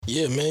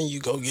Yeah, man, you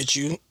go get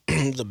you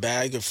the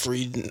bag of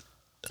free.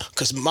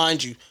 Because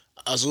mind you,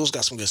 Azul's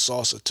got some good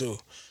salsa too.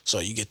 So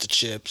you get the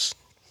chips.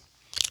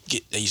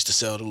 They used to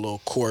sell the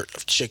little quart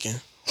of chicken,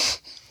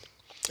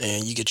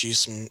 and you get you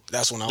some.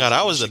 That's when I. No,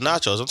 that was the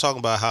nachos. I'm talking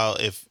about how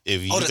if you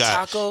the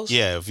got tacos.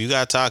 Yeah, if you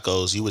got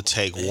tacos, you would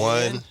take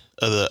one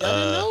of the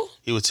didn't know?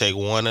 you would take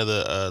one of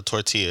the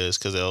tortillas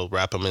because they'll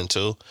wrap them in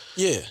two,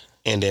 Yeah,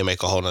 and then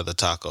make a whole nother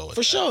taco. With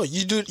for sure.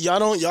 You do.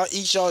 Y'all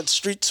eat y'all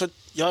street.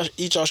 Y'all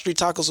eat y'all street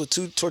tacos with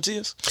 2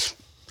 tortillas.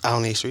 I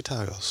don't eat street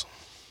tacos.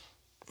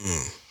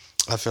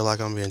 I feel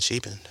like I'm being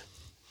cheapened.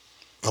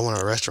 I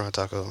want a restaurant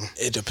taco.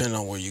 It depends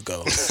on where you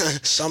go.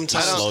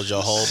 Sometimes Load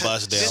your whole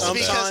bus down. Just with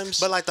that. Sometimes-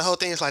 but like the whole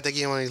thing is like they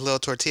give you one of these little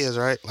tortillas,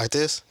 right? Like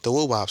this, the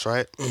woo wops,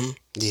 right? Mm-hmm.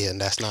 Yeah, and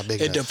that's not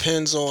big it enough.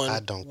 depends on I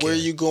don't where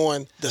care. you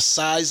going. The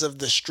size of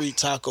the street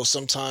taco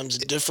sometimes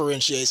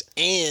differentiates,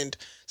 and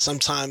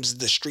sometimes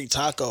the street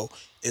taco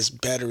is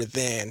better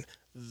than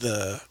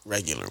the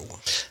regular one.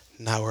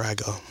 Not where I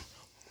go.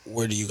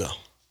 Where do you go?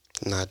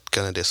 Not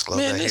gonna disclose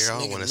Man, that this here. I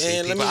don't nigga, want to man, see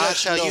let people. me I'll let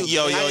tell you you.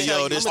 know. Yo,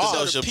 I'ma this the tell the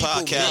Doja people,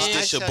 Podcast. man.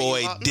 This your I'll tell boy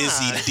you,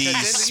 Dizzy D then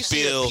you see the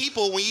Spill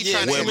people when you Yeah,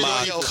 trying to with improve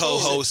my your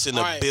co-host in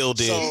the All right,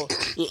 building. So,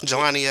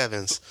 Jelani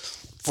Evans.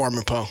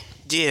 Foreman Poe.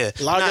 Yeah.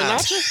 Lager nah.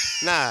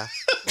 Nacho? Nah.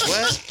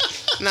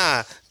 What?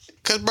 Nah.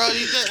 Cause bro,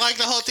 like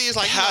the whole thing is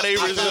like How they I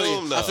feel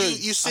resume, you. though. I feel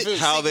you sit,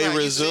 How sit they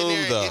right, you sit in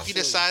resume, there, though. If you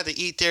decide to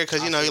eat there,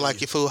 cause you know you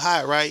like your food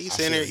hot, right? You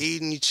sitting there feel you.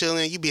 eating, you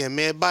chilling, you be in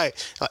mid bite.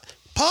 Like,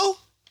 Poe?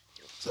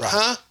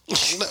 Huh?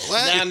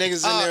 What? Now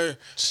niggas in there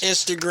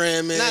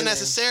Instagramming. Not and-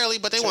 necessarily,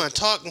 but they want to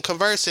talk and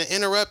converse and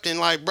interrupt and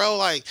like, bro,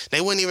 like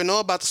they wouldn't even know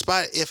about the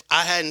spot if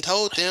I hadn't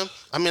told them.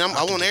 I mean,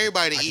 I want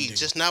everybody to eat,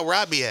 just not where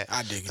I be at.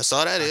 I dig it. That's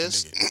all that I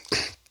is. can dig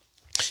it.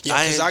 Yeah,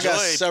 I because I got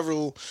enjoyed,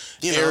 several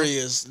you know,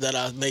 areas that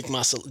I make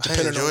myself I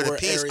depending enjoy on the where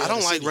peace. area. I don't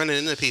of the like city. running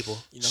into people.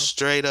 know?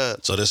 Straight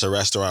up. So this is a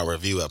restaurant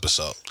review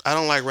episode. I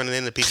don't like running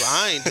into people.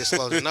 I ain't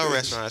disclosing no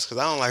restaurants because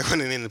I don't like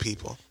running into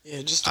people.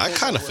 Yeah, just I depends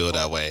kind on of where feel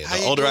that I'm- way. How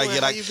The you older I doing?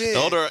 get, How you been? the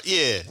older,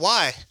 yeah.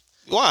 Why?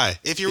 Why?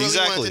 If you really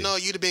exactly. wanted to know,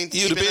 you'd have been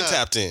You'd have been keeping up.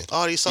 tapped in.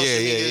 All these social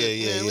media.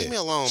 Yeah. Man, leave me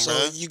alone, So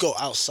bro. you go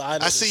outside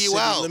of I the see you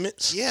city out.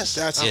 limits? Yes,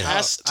 That's I'm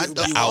has out.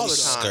 to I be do all the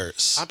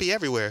outskirts. time. I be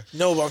everywhere.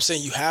 No, but I'm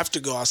saying you have to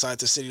go outside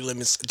the city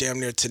limits damn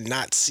near to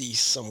not see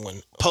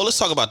someone. Poe, let's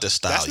talk about this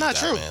style That's you not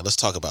got, true. man. Let's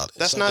talk about it.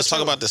 That's not Let's talk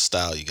true. about this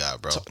style you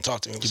got, bro.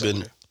 Talk to me. You've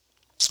been,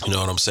 you know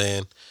what I'm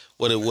saying?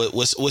 What's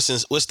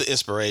the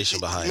inspiration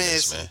behind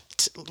this, man?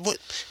 What?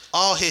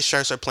 All his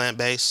shirts are plant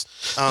based.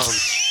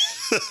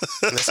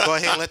 Let's go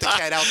ahead and let the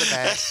cat out the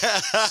bag.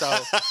 So,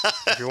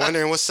 if you're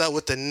wondering what's up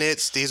with the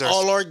knits, these are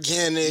all You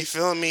organic.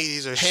 feel me?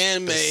 These are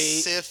Handmade.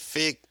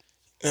 specific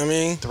I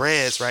mean,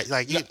 threads, right?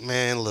 Like, you,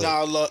 man, look,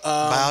 nah, look,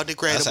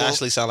 biodegradable. That's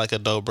actually sound like a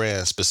dope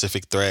brand.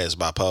 Specific Threads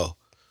by Poe.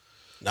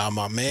 now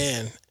my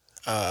man,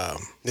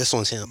 This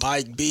one's him.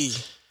 Mike B.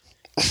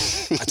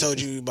 I told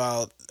you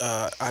about.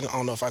 I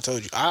don't know if I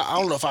told you. I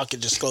don't know if I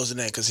could disclose the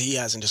name because he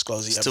hasn't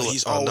disclosed it yet. But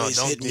he's always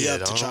hitting me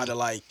up to try to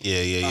like.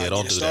 Yeah.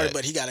 Don't get it do started, that.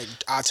 But he got a.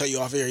 I'll tell you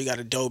off air. He got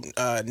a dope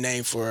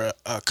name for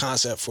a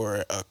concept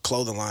for a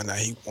clothing line that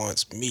he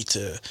wants me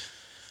to.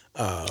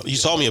 You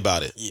told me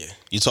about it. Yeah.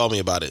 You told me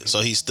about it.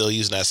 So he's still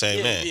using that same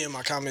Yeah, name. be in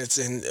my comments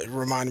and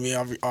reminding me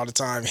all the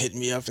time, hitting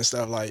me up and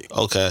stuff like.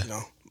 Okay. You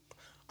know,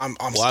 I'm.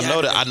 Well,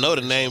 I know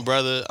the name,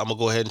 brother. I'm gonna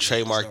go ahead and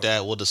trademark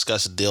that. We'll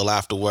discuss the deal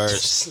afterwards.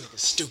 This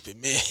nigga's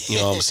stupid, man. You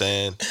know what I'm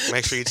saying?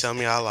 Make sure you tell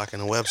me I lock in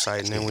the website,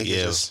 and then we can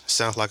Yeah. just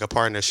sound like a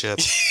partnership.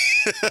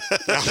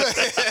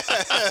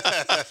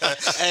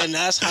 And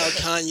that's how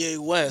Kanye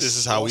West. This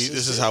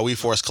is how we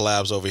force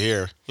collabs over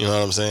here. You know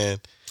what I'm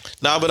saying?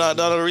 Nah, but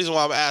the reason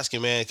why I'm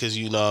asking, man, because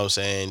you know what I'm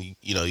saying.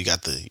 You know, you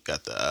got the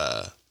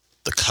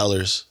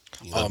colors.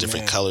 You know,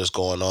 different colors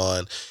going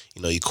on.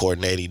 You know, you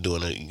coordinating,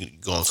 you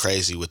going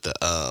crazy with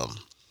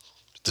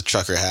the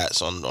trucker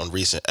hats on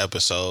recent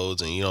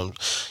episodes, and you know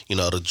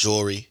the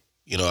jewelry.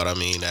 You know what I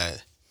mean?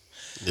 That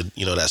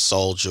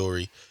soul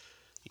jewelry.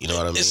 You know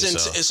what I mean?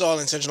 It's all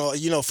intentional.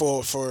 You know,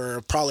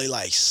 for probably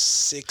like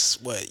 6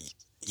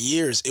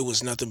 years, it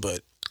was nothing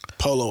but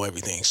polo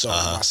everything. So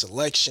my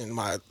selection,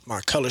 my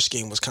color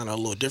scheme was kind of a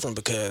little different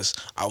because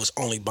I was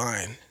only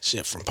buying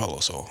shit from Polo.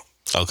 So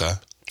okay.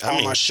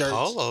 all my shirts.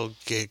 Polo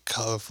get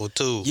colorful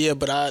too. Yeah,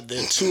 but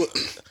the two.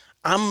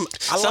 I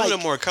Some like of the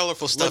more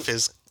colorful stuff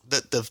is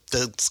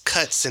the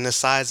cuts and the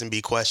size and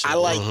be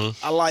questionable.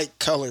 I like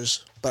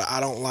colors, but I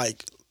don't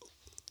like.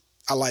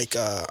 I like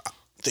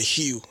the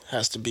hue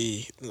has to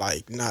be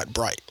like not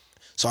bright,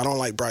 so I don't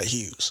like bright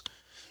hues.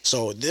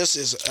 So this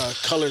is a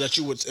color that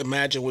you would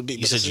imagine would be. You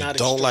but said it's you not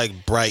don't extreme.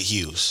 like bright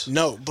hues.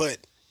 No, but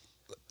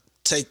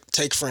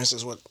take for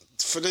instance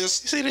for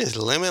this. You see this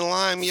lemon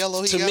lime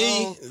yellow? To he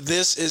me, got on?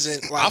 this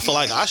isn't like. I feel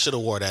like I should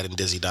have wore that in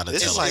Dizzy Donatello.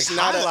 This is like it's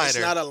not highlighter. it's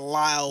not a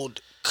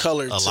loud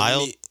color. a to loud.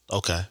 me.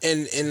 Okay.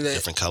 In the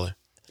Different color.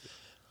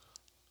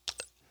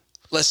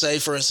 let's say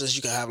for instance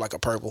you can have like a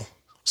purple.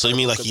 So you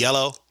mean like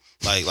yellow?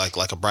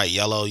 Like a bright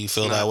yellow, you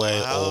feel that way,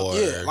 or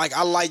Yeah, like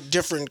I like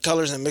different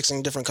colors and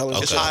mixing different colors.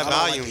 It's high I don't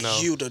volume, like the though.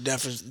 hue to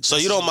different. so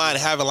you don't mind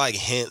having like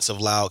hints of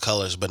loud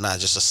colors, but not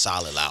just a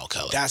solid loud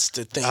color. That's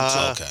the thing. Too.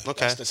 Okay. Okay.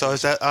 That's the So thing.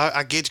 is that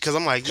I get you because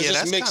I'm like, 'Cause yeah, it's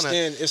that's mixed kinda,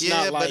 in. It's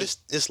yeah, not but like-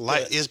 it's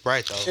light. It's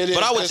bright though. It is.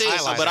 But I would It's think,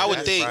 highlighted. but I would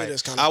It is think, bright. It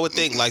is kinda- I would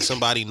think like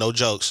somebody, no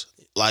jokes,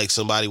 like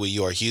somebody with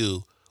your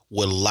hue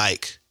would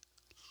like,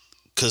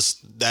 because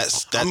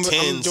I'm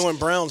tends. doing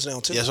browns now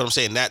too. That's what I'm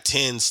saying. That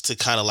tends to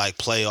kind of like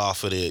play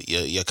off of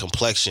your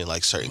complexion,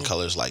 like certain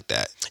colors like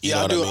that. You know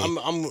I what do. I mean?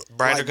 I'm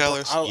Brighter like,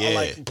 colors? I Yeah.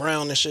 like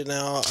brown and shit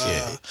now.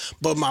 Yeah.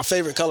 But my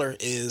favorite color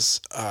is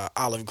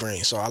olive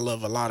green. So I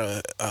love a lot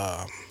of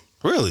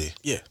Really?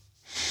 yeah.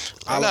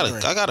 I Olive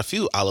green. got a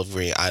few olive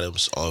green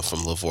items on from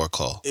Lavore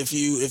Cole. If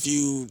you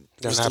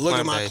They're was to not look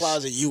at my plant-based.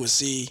 closet, you would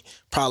see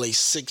probably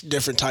 6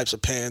 different types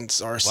of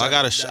pens. Or Well, I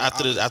got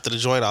after the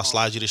joint. I'll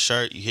slide you the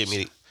shirt. You hit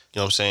me. You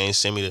know what I'm saying?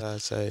 Send me the.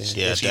 I'd say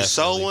Yeah, if you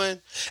sew definitely.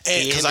 one,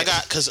 Because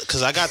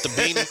I got the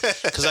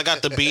beanie, because I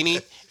got the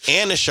beanie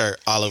and the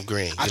shirt olive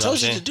green. I know told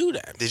what you I'm to do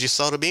that. did you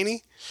sew the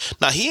beanie?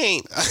 Now he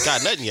ain't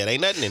got nothing yet.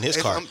 Ain't nothing in his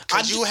cart.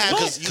 Because you have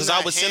Because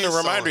I would send a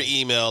reminder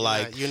email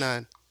like, you're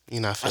not.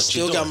 I feeling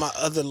still it. got my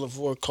other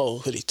Lavore Cole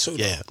hoodie too.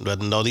 though. yeah,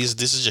 but no, this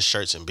is just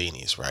shirts and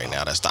beanies right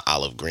now. That's the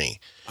olive green.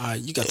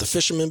 You got the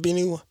fisherman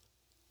beanie one.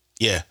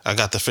 Yeah, I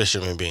got the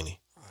fisherman beanie.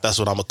 That's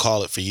what I'm gonna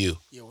call it for you.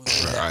 Yeah, well,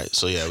 All right,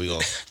 so yeah, we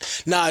gonna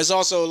Nah, it's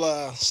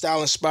also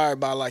style inspired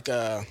by like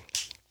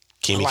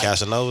Kimi like-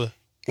 Casanova.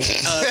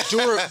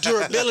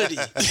 durability,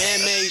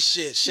 handmade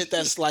shit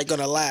that's like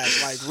gonna last,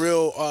 like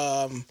real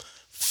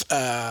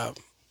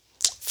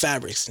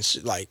fabrics and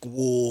shit, like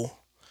wool.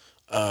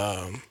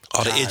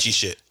 All the itchy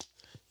shit.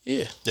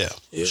 Yeah, Yeah,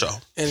 yeah. sure.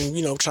 And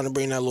trying to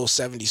bring that little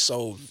 70s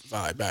soul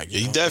vibe back. Yeah,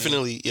 you know?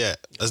 definitely,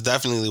 that's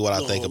definitely what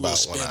I think about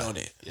little when spin I on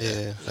it.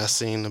 Yeah, I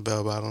seen the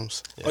bell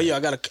bottoms. Oh yeah, I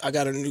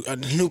got a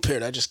new pair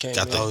that just came.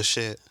 Got in. the- Oh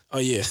shit. Oh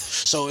yeah.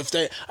 So if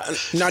they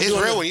not It's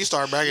doing real the- when you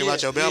start bragging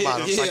about your bell yeah,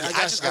 bottoms. yeah, like,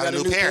 I just got a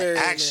new pair,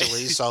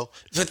 actually. So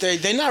But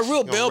they not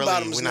real bell really,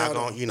 bottoms we're now. not Though.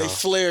 gonna, you know. They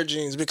flare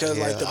jeans because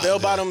like the bell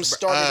bottoms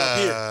started up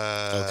here.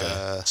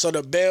 Okay. So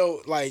the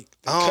bell like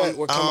the cut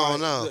would come I out.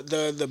 don't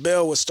know. The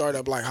bell would start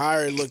up like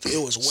higher. It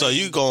was. So way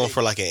you going big.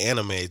 for like an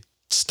anime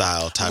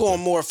style type I'm going of,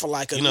 more for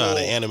like a you know how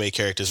the little anime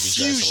characters be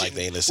fusion. dressing like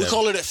they in the We 70s.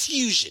 call it a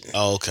fusion.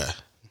 Oh, okay.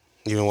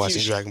 You been watching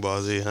Fusion. Dragon Ball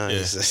Z, huh?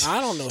 Yeah.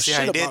 I don't know See shit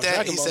how he about did that?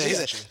 Dragon He Ball said,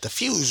 Z, actually. the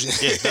fusion.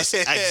 Yeah, that's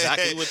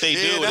exactly what they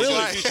do Yeah, with, that's the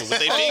right. fusion, with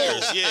their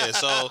fingers. Yeah,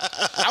 so you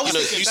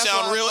thinking- that's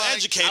sound why real I was like-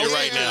 educated I was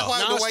right thinking now. why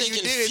Now I the was way you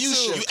thinking did it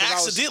fusion. too. You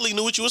accidentally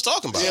knew what you was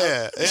talking about.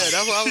 Yeah, that's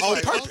what I was On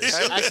like. purpose.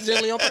 okay.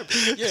 Accidentally on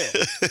purpose.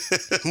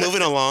 Yeah.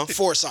 Moving along.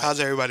 Foresight. How's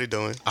everybody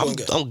doing? I'm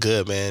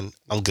good, man.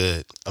 I'm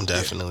good. I'm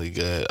definitely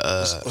good.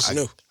 What's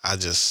new? I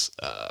just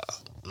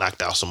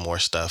knocked out some more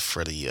stuff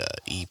for the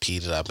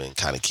EP that I've been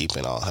kind of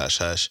keeping on hush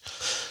hush.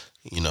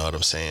 You know what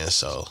I'm saying?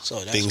 So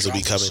that's things will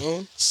be dropping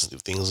coming.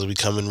 Things will be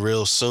coming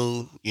real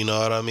soon. You know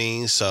what I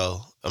mean?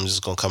 So I'm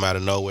just gonna come out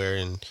of nowhere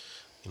and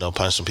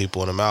punch some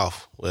people in the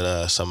mouth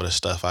with some of the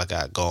stuff I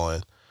got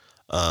going.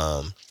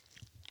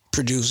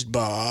 Produced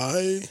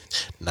by.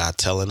 Not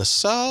telling a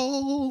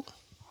soul.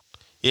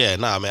 Yeah,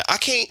 nah, man. I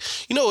can't.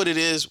 You know what it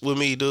is with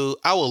me, dude?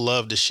 I would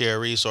love to share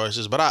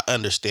resources, but I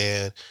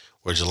understand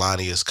where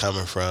Jelani is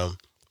coming from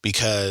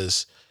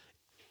because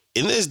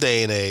in this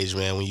day and age,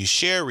 man, when you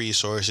share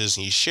resources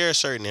and you share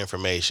certain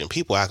information,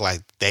 people act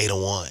like they the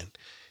one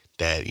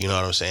that, you know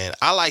what I'm saying?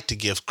 I like to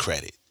give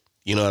credit.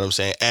 You know what I'm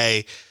saying?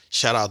 Hey,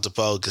 shout out to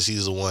Poe because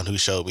he's the one who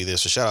showed me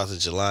this. Or shout out to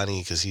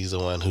Jelani because he's the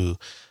one who,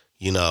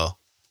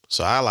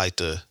 So I like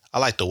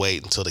to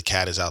wait until the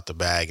cat is out the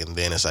bag and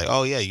then it's like,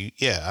 oh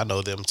yeah, I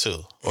know them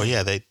too. Or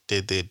yeah, they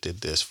did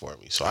this for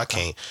me. So I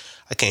can't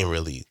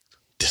really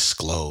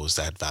disclose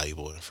that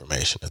valuable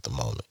information at the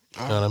moment.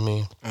 You know what I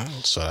mean?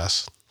 So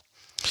that's.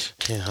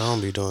 Yeah, I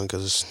don't be doing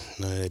because it's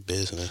none of their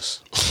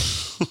business.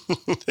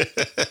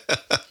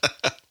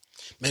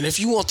 Man, if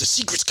you want the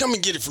secrets, come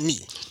and get it from me.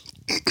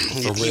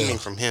 You mean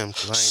from him?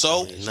 'Cause I ain't So-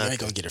 telling you You nothing. ain't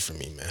gonna get it from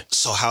me, man.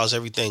 So how's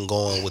everything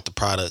going with the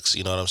products?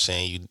 You know what I'm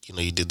saying?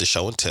 You did the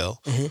show and tell.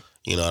 Mm-hmm.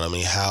 You know what I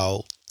mean?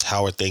 How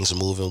are things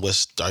moving?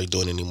 Are you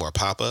doing any more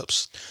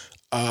pop-ups?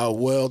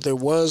 Well, there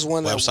was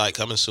one Website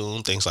coming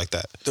soon, things like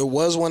that. There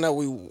was one that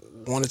we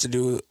wanted to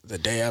do the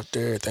day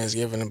after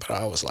Thanksgiving, but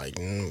I was like,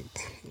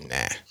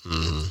 nah,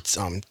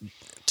 I'm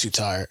too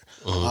tired.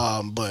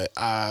 But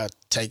I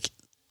take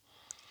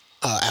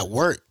at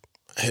work,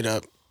 I hit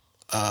up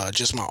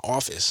just my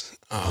office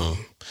a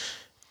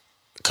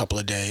couple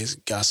of days,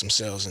 got some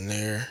sales in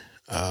there.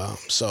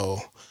 So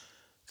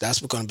that's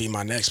going to be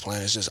my next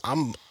plan. It's just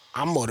I'm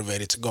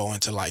motivated to go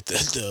into like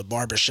the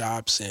barber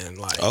shops and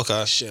like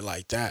shit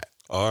like that.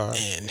 All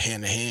right. And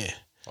hand to hand.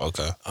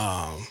 Okay.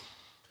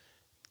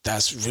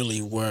 That's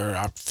really where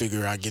I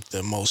figure I get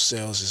the most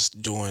sales is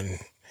doing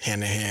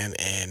hand to hand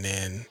and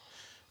then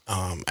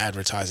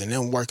advertising.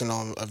 Then working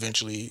on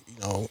eventually,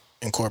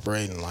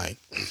 incorporating like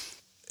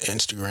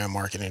Instagram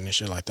marketing and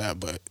shit like that.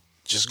 But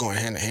just going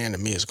hand to hand to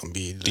me is gonna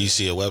be. Do you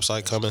see a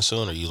website coming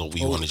soon, or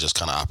we want to just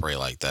kind of operate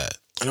like that?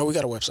 I know we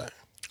got a website.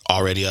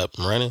 Already up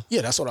and running?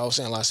 Yeah, that's what I was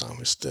saying last time.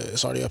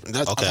 It's already up.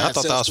 That's, Okay, I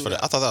thought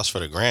that was for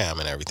the gram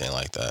and everything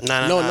like that.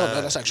 No,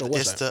 that's actual website.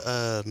 It's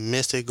the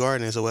Mystic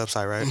Garden is a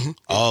website, right? Mm-hmm.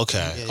 Oh,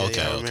 okay,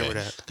 Yeah, I remember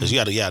that. Because you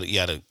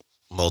had a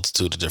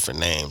multitude of different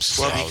names.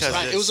 Well, So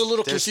because it was a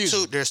little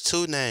confusing. There's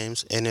two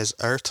names, and there's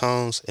Earth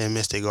Tones and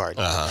Mystic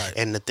Garden. Uh-huh.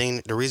 And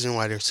the reason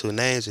why there's two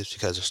names is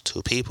because there's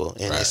two people,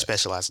 and they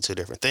specialize in two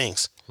different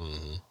things.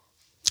 Mm-hmm.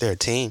 They're a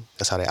team.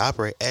 That's how they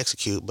operate,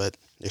 execute, but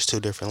there's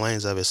two different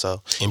lanes of it.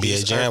 So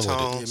NBA Jam with it.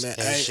 Tones, man.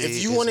 and Hey, she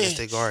if you is want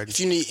Mystic Garden.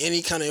 if you need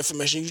any kind of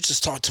information, you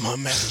just talk to my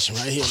message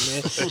right here,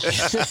 man.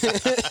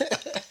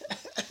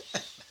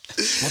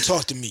 Don't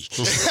talk to me.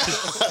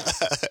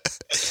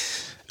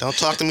 Don't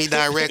talk to me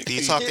directly.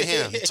 You talk to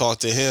him. Talk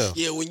to him.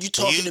 Yeah, when you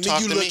talking to me,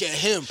 you look at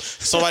him.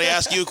 Somebody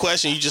ask you a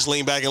question, you just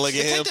lean back and look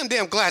at him. Take them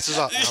damn glasses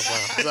off.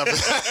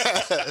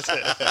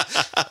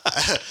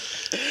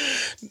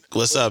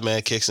 What's up,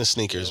 man? Kicks and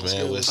sneakers,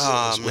 man. What's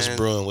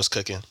brewing? What's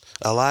cooking?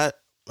 A lot,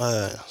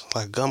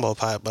 like gumbo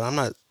pot, but I'm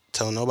not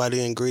telling nobody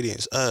the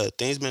ingredients.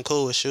 Things been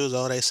cool with shoes.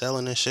 All they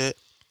selling and shit.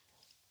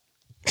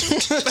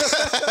 The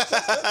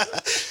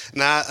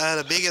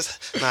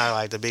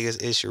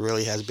biggest issue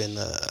really has been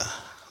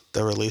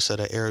the release of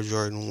the Air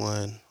Jordan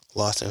 1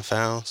 Lost and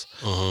Founds.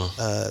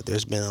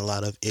 There's been a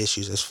lot of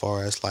issues as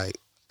far as like,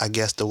 I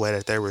guess the way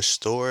that they were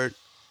stored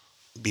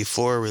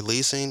before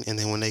releasing, and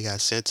then when they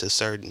got sent to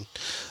certain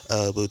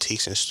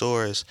boutiques and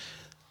stores,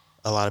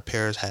 a lot of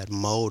pairs had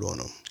mold on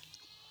them.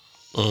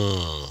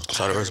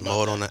 So there was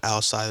mold on the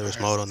outside, there was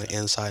mold on the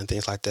inside and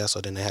things like that.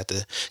 So then they had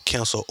to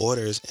cancel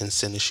orders and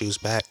send the shoes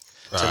back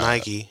to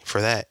Nike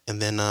for that.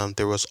 And then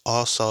there was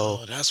also...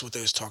 Oh, that's what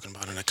they was talking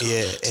about in the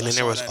comments. Yeah, and then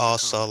there was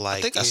also like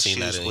I think I seen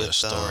that in your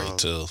story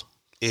too.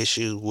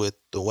 Issues with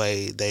the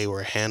way they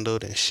were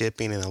handled and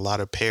shipping, and a lot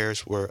of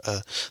pairs were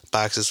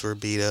boxes were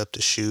beat up,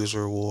 the shoes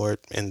were worn,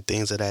 and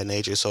things of that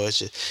nature. So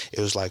it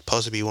was like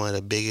supposed to be one of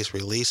the biggest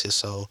releases.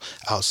 So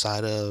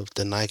outside of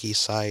the Nike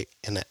site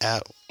and the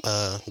app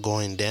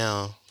going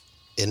down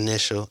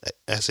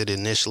as it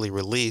initially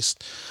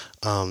released,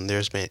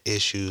 there's been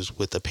issues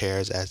with the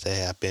pairs as they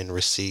have been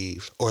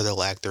received or the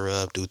lack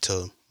thereof due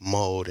to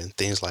mold and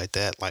things like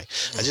that. Like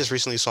I just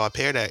recently saw a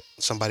pair that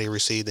somebody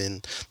received,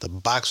 and the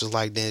box was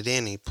like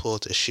then he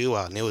pulled the shoe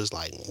out and it was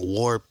like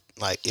warped,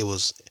 like it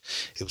was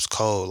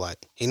cold. Like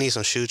he needs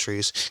some shoe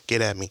trees,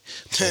 get at me.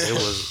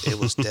 But it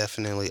was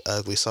definitely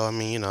ugly. So I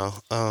mean,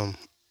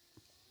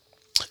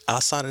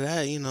 outside of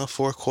that,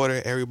 fourth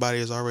quarter, everybody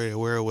is already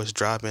aware of what's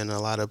dropping.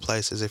 A lot of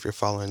places, if you're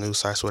following news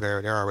sites,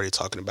 whatever, they're already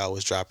talking about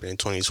what's dropping in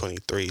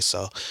 2023.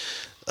 So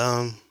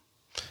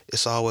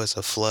it's always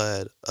a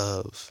flood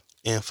of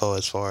info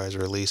as far as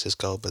releases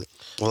go, but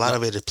a lot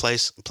of it is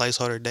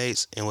placeholder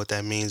dates, and what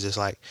that means is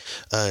like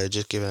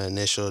just give an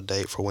initial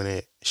date for when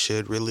it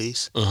should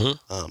release. A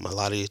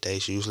lot of these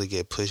dates usually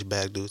get pushed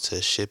back due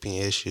to shipping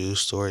issues,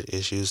 storage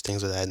issues,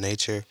 things of that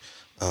nature.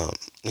 And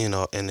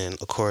then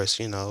of course,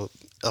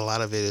 a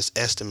lot of it is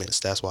estimates.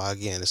 That's why,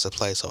 again, it's a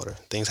placeholder.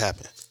 Things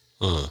happen.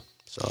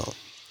 So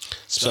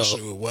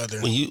especially with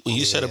weather. When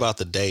you said about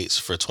the dates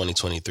for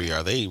 2023,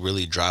 are they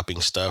really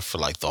dropping stuff for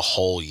like the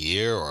whole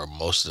year, or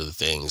most of the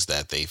things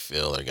that they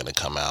feel are going to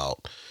come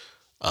out?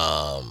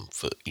 Or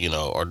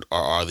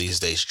are these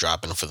dates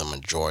dropping for the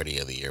majority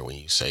of the year when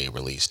you say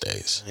release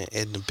days?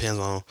 It depends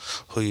on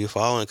who you're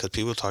following, because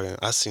people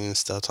I've seen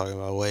stuff talking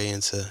about way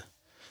into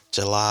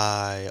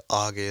July,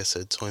 August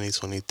of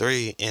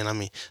 2023, and I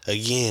mean,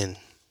 again,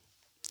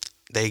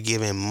 they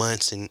giving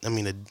months and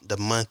the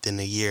month and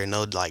the year,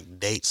 no like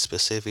date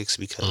specifics,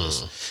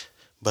 because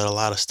but a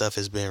lot of stuff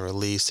has been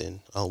released, and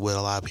with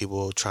a lot of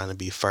people trying to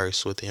be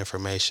first with the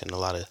information, a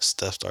lot of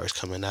stuff starts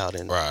coming out,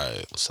 and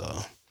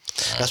so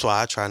that's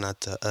why I try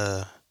not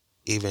to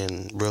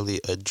even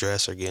really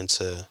address or get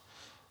into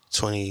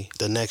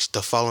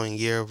the following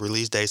year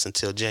release dates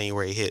until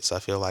January hits. I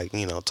feel like,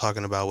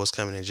 talking about what's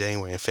coming in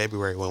January and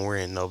February when we're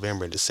in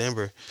November and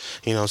December,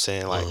 you know what I'm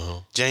saying? Like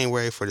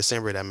January for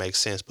December, that makes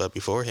sense. But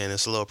beforehand,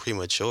 it's a little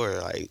premature.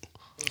 Like,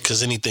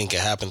 because anything can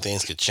happen,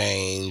 things could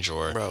change,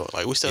 or bro,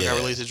 like we still got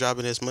releases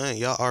dropping this month.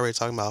 Y'all already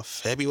talking about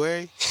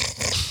February?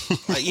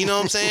 Like, you know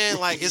what I'm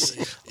saying? Like,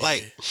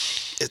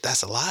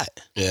 that's a lot.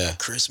 Yeah.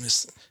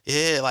 Christmas.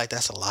 Yeah, like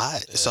that's a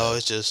lot. Yeah. So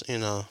it's just,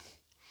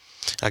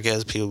 I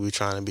guess people be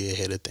trying to be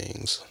ahead of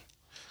things.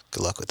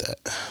 Good luck with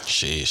that.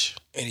 Sheesh.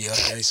 Any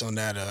updates on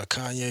that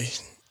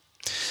Kanye?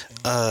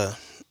 Nah,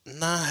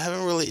 I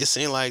haven't really. It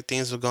seemed like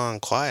things have gone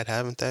quiet,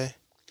 haven't they?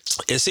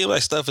 It seemed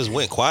like stuff has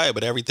went quiet,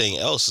 but everything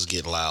else is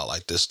getting loud.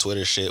 Like this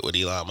Twitter shit with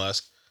Elon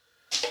Musk.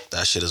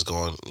 That shit is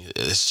going.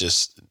 It's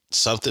just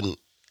something.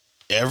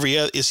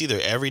 It's either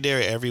every day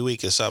or every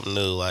week is something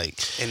new. Like,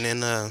 and then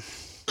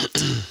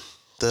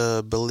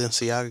the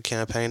Balenciaga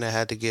campaign that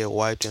had to get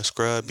wiped and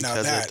scrubbed because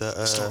of the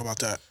let's talk about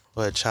that.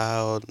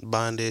 Child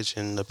bondage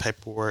and the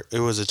paperwork. It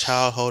was a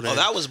child holding. Oh,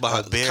 that was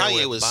behind.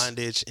 Kanye was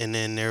bondage, and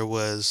then there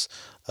was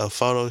a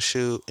photo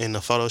shoot. In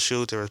the photo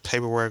shoot, there was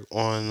paperwork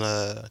on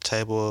the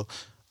table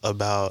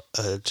about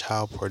a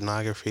child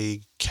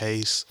pornography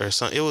case or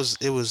something.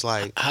 It was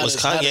like How Was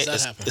does, how does Kanye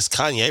that happen? is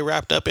Kanye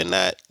wrapped up in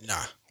that?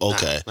 Nah.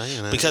 Okay, Nah, ain't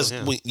nothing because to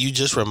do with him. you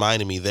just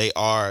reminded me they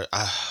are.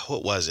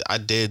 What was it? I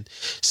did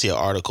see an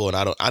article, and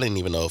I didn't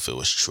even know if it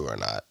was true or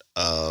not.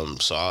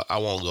 So I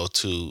won't go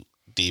too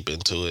deep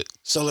into it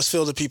So let's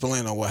fill the people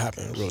in on what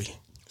happened, really.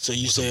 So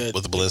you said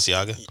with the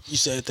Balenciaga.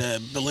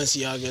 that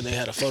Balenciaga, they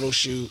had a photo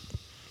shoot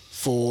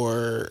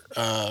for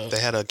They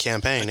had a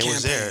campaign. It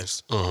was campaign.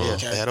 theirs. Yeah,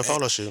 Okay. they had a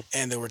photo shoot.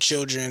 and there were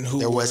children who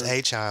There was were,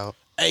 a child.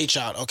 a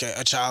child. Okay,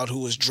 a child who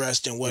was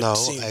dressed in what No,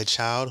 seemed a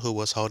child who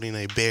was holding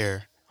a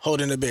bear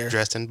holding a bear,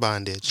 dressed in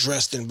bondage.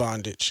 dressed in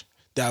bondage.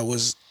 That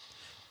was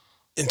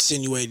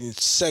insinuating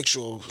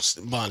sexual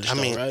bondage. I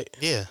mean, right?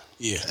 yeah.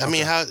 Yeah. I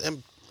mean, okay. how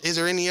is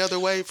there any other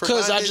way for?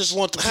 Because I bondage? just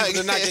want the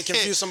people to not get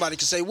confused. Somebody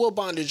can say, "Well,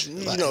 bondage,"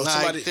 Like,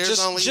 somebody there's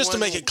only just to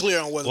one- make it clear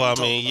on what. Well, we're I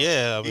talking mean, about.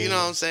 yeah. I mean, You know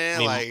what I'm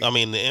saying? I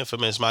mean, the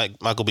infamous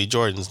Michael B.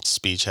 Jordan's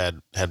speech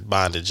had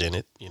bondage in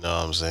it. You know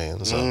what I'm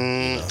saying? So,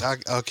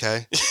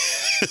 Okay.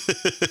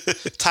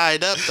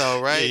 Tied up though,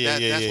 right? Yeah,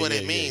 That's what yeah,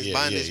 it means. yeah,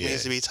 Bondage yeah,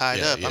 means to be tied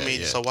yeah, up. yeah, I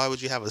mean, yeah. so why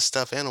would you have a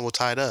stuffed animal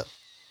tied up?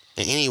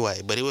 And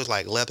anyway, but it was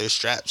like leather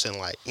straps and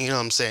like, you know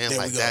what I'm saying? There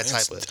we Like go. that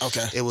type of.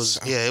 Okay. It was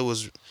So- it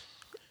was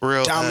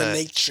real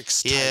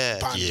Dominatrix type yeah,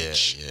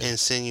 bondage. yeah.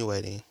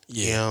 insinuating.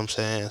 Yeah. You know what I'm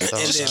saying? So,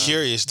 And Just then-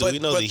 curious, do but- we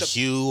know but the the-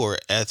 hue or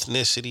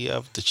ethnicity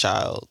of the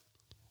child?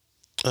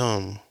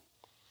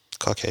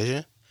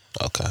 Caucasian.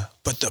 Okay.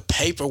 But the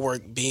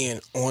paperwork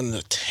being on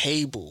the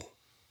table,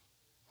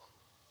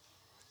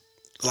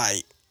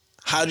 like,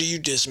 how do you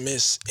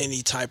dismiss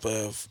any type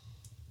of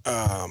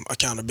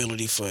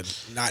accountability for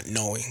not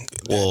knowing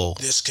that Well-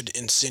 this could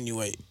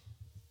insinuate?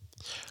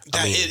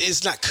 That mean-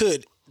 it's not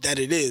could, that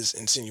it is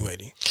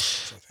insinuating.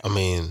 I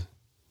mean,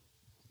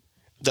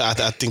 I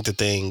think the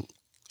thing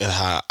and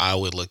how I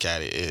would look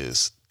at it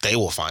is they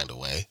will find a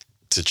way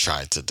to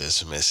try to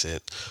dismiss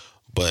it,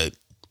 but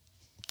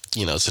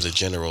you know, to the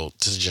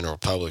general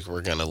public,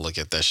 we're gonna look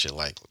at that shit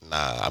like,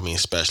 nah. I mean,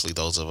 especially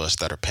those of us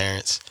that are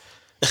parents.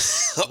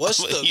 What's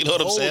the you know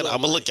what I'm goal saying? of,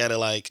 I'm gonna look at it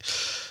like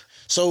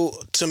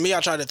So to me, I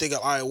try to think of,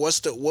 all right,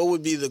 what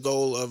would be the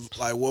goal of,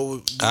 like, what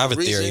would be I have the a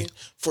reason theory.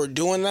 for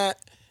doing that?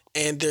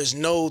 And there's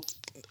no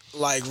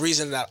like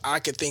reason that I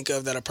could think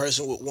of that a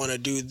person would want to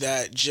do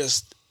that,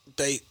 just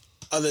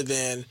other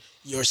than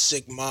your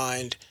sick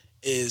mind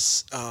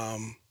is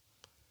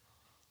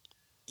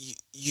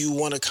you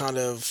want to kind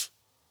of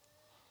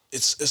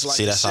it's like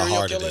See, the that's how serial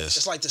hard it killer. is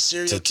It's like the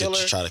serial to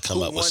killer try to come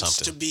who up with wants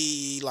something. to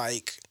be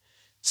like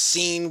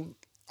seen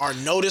or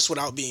noticed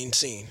without being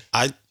seen.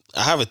 I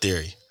have a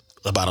theory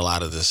about a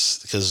lot of this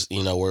because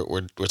you know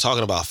we're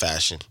talking about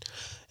fashion,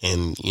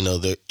 and you know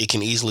it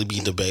can easily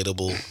be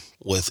debatable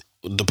with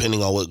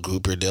depending on what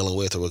group you're dealing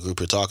with or what group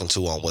you're talking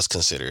to on what's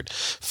considered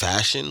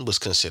fashion, what's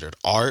considered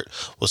art,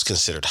 what's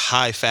considered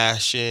high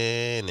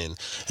fashion,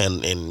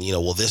 and you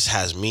know, well, this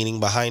has meaning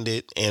behind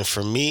it. And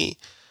for me,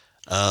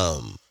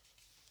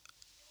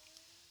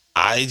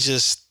 I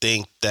just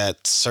think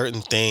that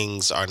certain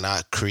things are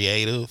not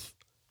creative.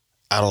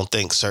 I don't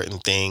think certain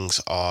things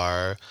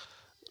are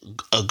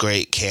a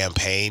great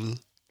campaign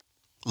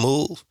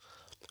move.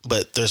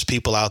 But there's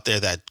people out there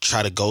that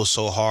try to go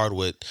so hard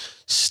with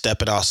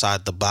stepping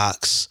outside the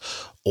box,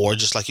 or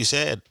just like you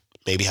said,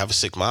 maybe have a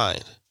sick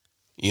mind.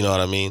 You know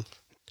what I mean?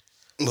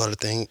 Well,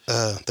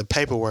 the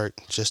paperwork,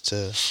 just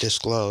to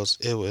disclose,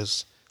 it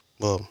was,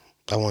 well,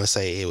 I want to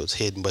say it was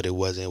hidden, but it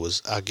wasn't. It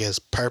was, I guess,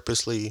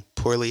 purposely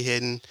poorly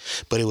hidden,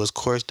 but it was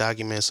court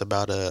documents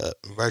about a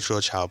virtual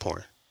child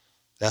porn.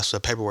 That's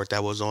the paperwork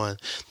that was on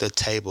the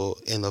table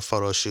in the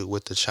photo shoot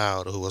with the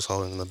child who was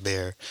holding the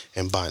bear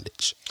in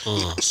bondage.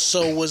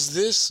 So was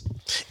this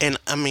And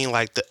I mean,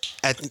 like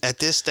at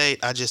this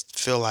state, I just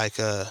feel like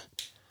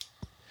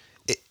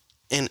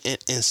in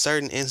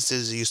certain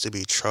instances, it used to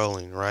be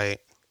trolling,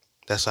 right?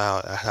 That's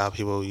how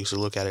people used to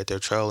look at it. They're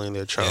trolling.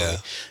 Yeah.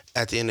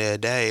 At the end of the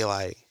day,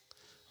 like,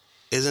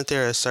 isn't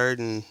there a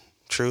certain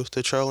truth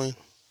to trolling?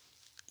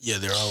 Yeah,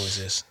 there always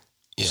is.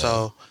 Yeah.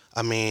 So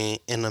I mean,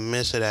 in the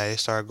midst of that,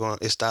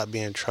 it stopped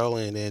being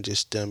trolling and then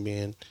just them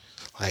being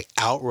like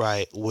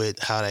outright with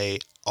how they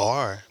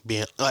are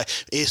being like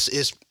it's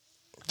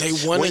They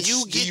want when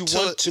you get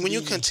when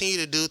you be- continue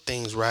to do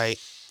things right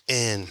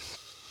and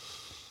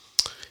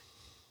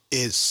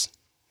it's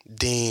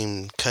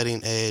deemed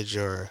cutting edge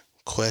or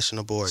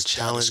questionable or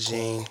Status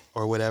challenging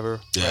quo. or whatever.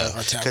 Yeah. Or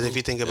Because taboo. if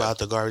you think about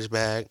the garbage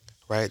bag,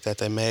 right, that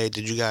they made,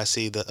 did you guys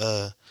see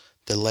the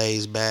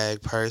Lay's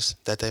bag purse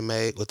that they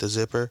made with the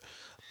zipper?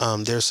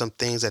 There's some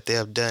things that they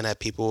have done that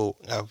people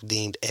have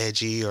deemed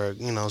edgy or,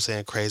 you know what I'm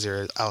saying, crazy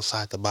or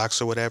outside the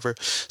box or whatever.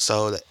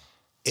 So that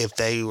if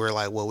they were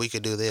like, well, we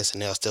could do this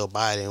and they'll still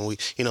buy it. And we,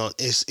 you know,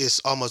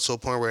 it's almost to a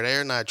point where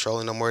they're not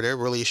trolling no more. They're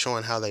really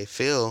showing how they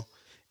feel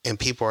and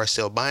people are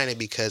still buying it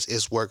because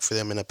it's worked for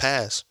them in the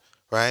past.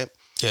 Right.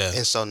 Yeah.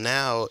 And so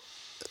now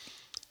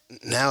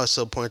it's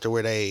to a point to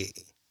where they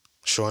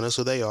showing us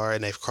who they are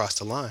and they've crossed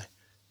the line.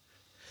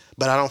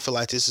 But I don't feel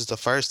like this is the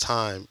first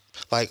time.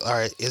 Like, all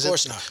right, Of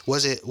course not.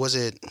 Was it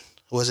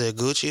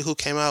Gucci who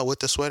came out with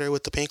the sweater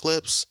with the pink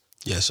lips?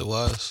 Yes, it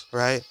was.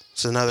 right?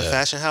 It's another Yeah.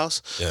 fashion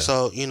house. Yeah.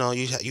 So you know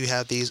you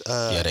have these.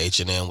 Yeah, the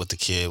H&M with the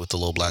kid, with the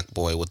little black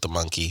boy, with the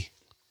monkey.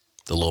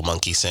 The little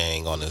monkey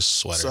saying on his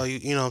sweater. So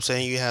you know what I'm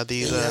saying, you have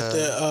these And you have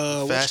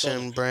the,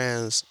 fashion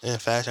brands and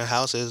fashion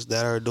houses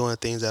that are doing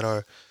things that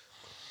are,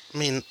 I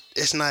mean,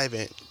 it's not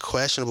even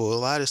questionable. A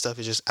lot of this stuff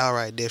is just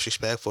outright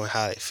disrespectful in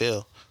how they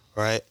feel,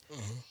 right?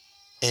 Mm-hmm.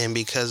 And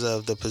because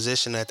of the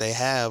position that they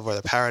have or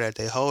the power that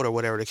they hold or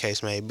whatever the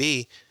case may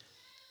be,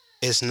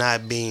 it's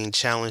not being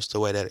challenged the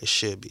way that it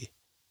should be.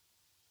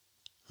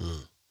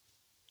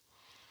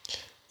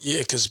 Yeah,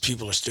 because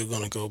people are still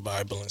going to go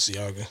buy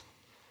Balenciaga.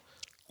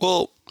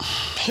 Well,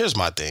 here's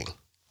my thing.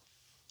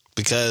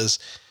 Because,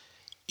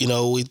 you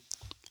know,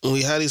 when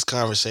we had these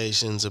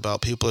conversations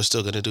about people are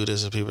still going to do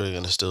this and people are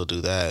going to still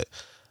do that,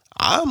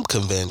 I'm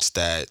convinced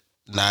that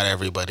not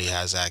everybody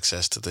has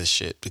access to this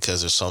shit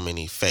because there's so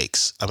many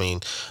fakes. I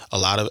mean, a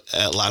lot of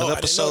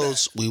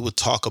episodes we would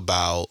talk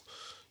about,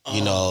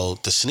 you know,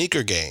 the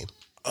sneaker game,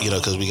 you know,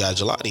 because we got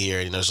Jelani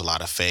here and there's a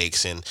lot of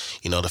fakes and,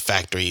 you know, the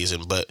factories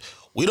but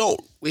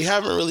we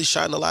haven't really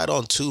shined a light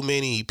on too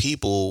many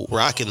people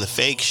rocking the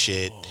fake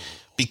shit.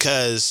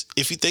 Because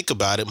if you think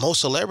about it, most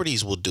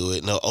celebrities will do it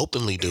and they'll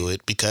openly do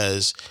it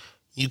because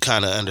you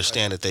kind of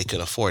understand that they can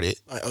afford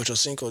it. Like Ocho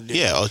Cinco did.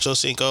 Yeah, Ocho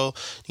Cinco.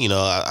 You know,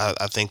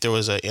 I think there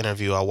was an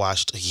interview I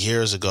watched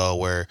years ago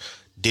where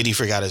Diddy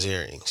forgot his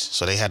earrings.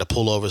 So they had to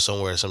pull over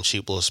somewhere, some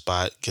cheap little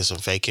spot, get some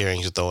fake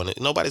earrings and throw in it.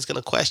 Nobody's going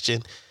to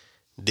question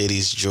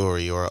Diddy's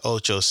jewelry or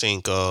Ocho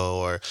Cinco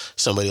or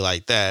somebody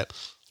like that.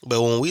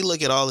 But when we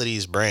look at all of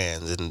these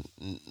brands and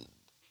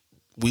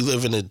we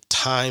live in a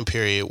time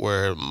period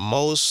where a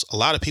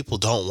lot of people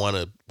don't want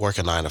to work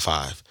a 9 to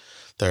 5.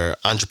 They're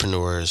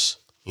entrepreneurs,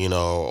 you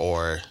know,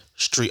 or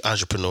street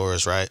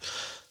entrepreneurs, right?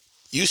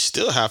 You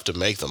still have to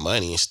make the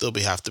money and still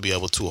have to be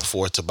able to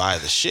afford to buy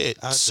the shit.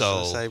 I was just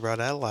gonna say, bro,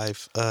 that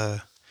life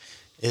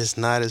is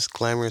not as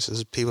glamorous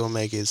as people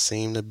make it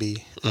seem to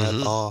be at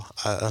all.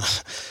 I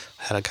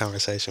had a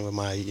conversation with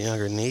my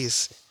younger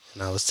niece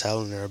and I was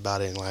telling her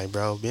about it and like,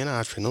 bro, being an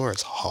entrepreneur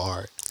is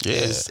hard. Yeah.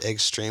 It's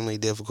extremely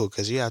difficult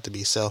because you have to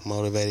be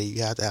self-motivated.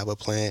 You have to have a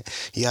plan.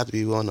 You have to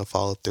be willing to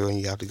follow through and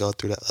you have to go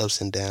through the ups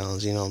and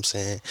downs. You know what I'm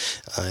saying?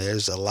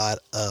 There's a lot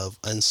of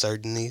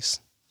uncertainties.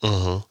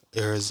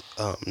 There's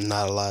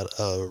not a lot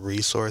of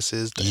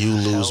resources. You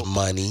lose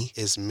money.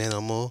 It's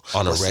minimal.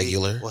 On a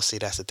regular. See,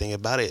 that's the thing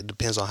about it. It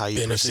depends on how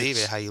you perceive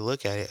it, how you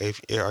look at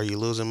it. Are you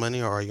losing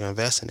money or are you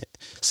investing it?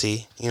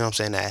 See, you know what I'm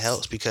saying? That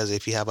helps because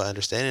if you have an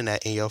understanding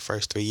that in your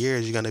first 3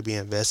 years, you're going to be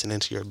investing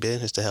into your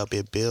business to help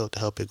it build, to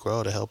help it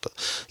grow, to help,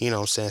 you know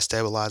what I'm saying,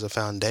 stabilize a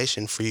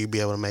foundation for you to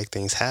be able to make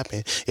things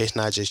happen. It's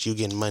not just you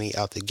getting money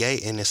out the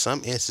gate. And in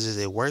some instances,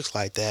 it works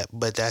like that.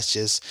 But that's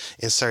just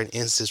in certain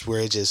instances where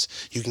it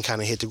just, you can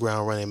kind of hit the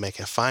ground running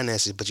making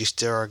finances, but you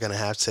still are going to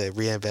have to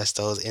reinvest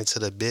those into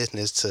the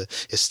business to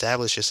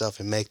establish yourself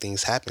and make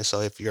things happen.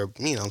 So if you're,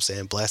 you know what I'm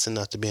saying, blessed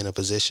enough to be in a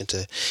position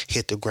to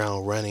hit the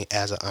ground running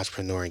as an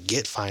entrepreneur and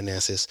get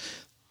finances,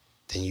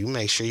 then you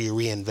make sure you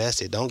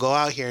reinvest it. Don't go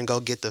out here and go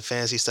get the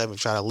fancy stuff and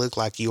try to look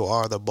like you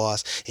are the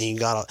boss. And you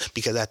gotta,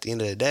 because at the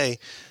end of the day,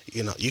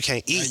 you know, you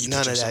can't eat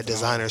none of that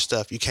designer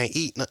stuff. You can't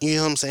eat, you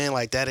know what I'm saying?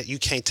 Like that, you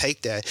can't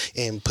take that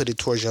and put it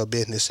towards your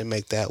business and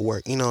make that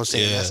work. You know what I'm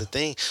saying? Yeah. That's the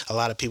thing. A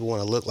lot of people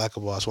want to look like a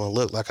boss, want to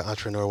look like an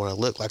entrepreneur, want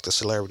to look like the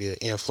celebrity, the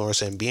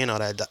influencer, and being all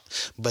that.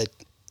 But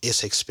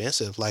it's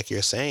expensive, like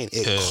you're saying.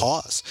 It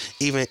costs.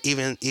 Even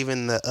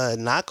the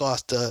knockoff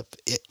stuff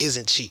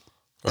isn't cheap.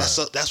 Right.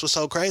 That's what's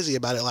so crazy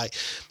about it. Like,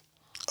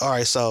 all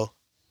right, so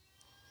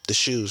the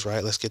shoes,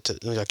 right? Let's get to,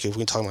 like, if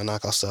we talk about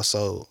knockoff stuff.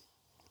 So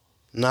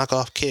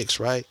knockoff kicks,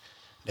 right?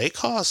 They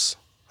cost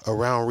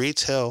around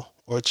retail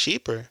or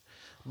cheaper,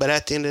 but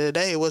at the end of the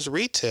day, it was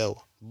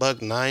retail.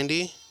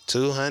 $190,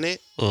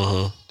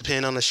 $200,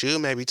 depending on the shoe,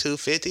 maybe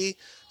 $250.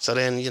 So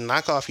then you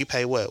knockoff, you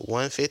pay what,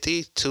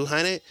 $150,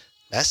 $200?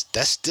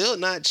 That's still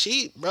not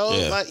cheap, bro.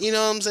 Yeah. Like, you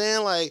know what I'm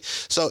saying? Like,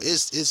 so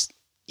it's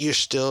you're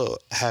still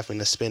having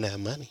to spend that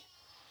money.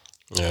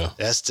 Yeah.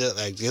 That's still,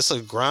 like, it's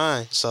a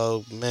grind.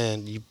 So,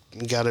 man, you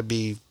gotta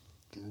be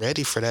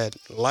ready for that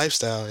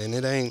lifestyle, and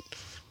it ain't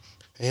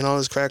all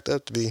it's cracked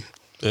up to be.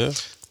 Yeah.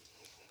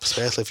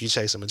 Especially if you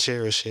chasing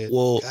material shit.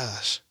 Well,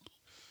 gosh.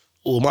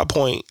 Well, my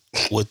point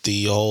with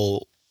the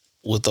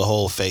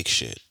whole fake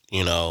shit,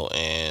 you know,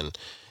 and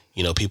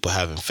you know, people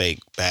having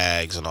fake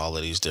bags and all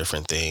of these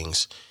different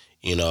things,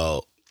 you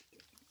know,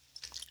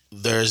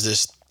 there's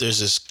this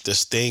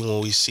thing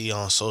when we see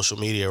on social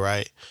media,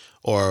 right?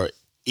 Or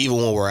even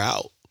when we're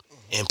out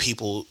and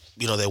people,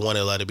 you know, they want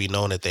to let it be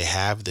known that they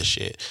have the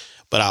shit.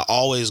 But I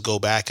always go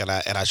back and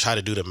I try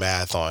to do the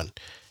math on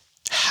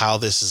how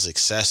this is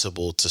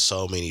accessible to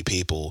so many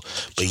people,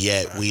 but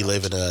yet we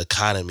live in an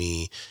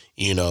economy,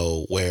 you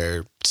know,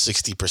 where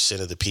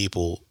 60% of the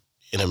people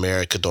in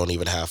America don't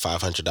even have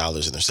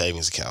 $500 in their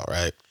savings account,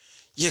 right?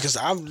 Yeah, because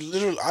I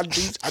do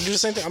the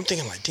same thing. I'm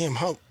thinking like, damn,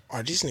 how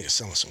are these niggas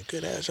selling some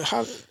good ass?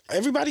 How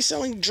everybody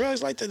selling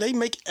drugs like that? They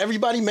make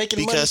everybody making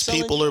money because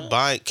people are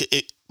buying.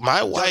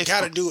 My wife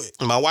gotta do it.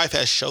 My wife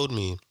has showed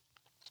me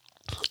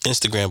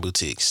Instagram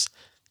boutiques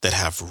that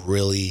have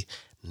really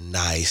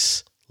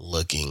nice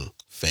looking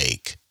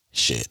fake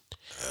shit.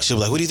 She'll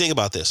be like, what do you think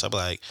about this? I'll be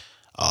like,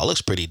 oh, it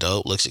looks pretty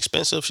dope. Looks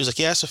expensive. She's like,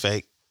 yeah, it's a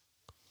fake.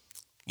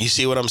 You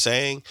see what I'm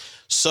saying?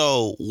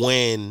 So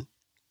when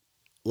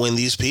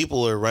these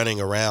people are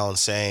running around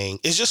saying,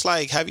 it's just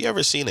like, have you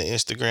ever seen an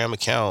Instagram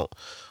account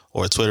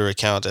or a Twitter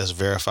account that's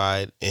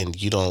verified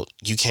and you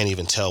can't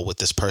even tell what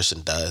this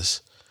person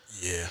does?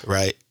 Yeah.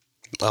 Right?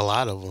 A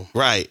lot of them.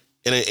 Right.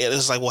 And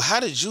it's like, well, how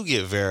did you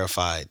get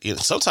verified? You know,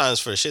 sometimes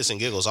for shits and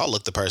giggles, I'll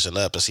look the person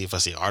up and see if I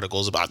see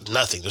articles about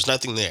nothing. There's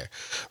nothing there.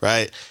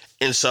 Right.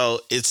 And so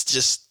it's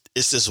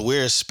this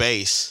weird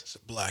space. It's a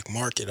black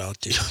market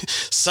out there.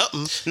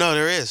 Something. No,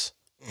 there is.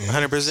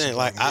 100%.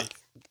 Like,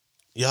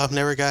 y'all have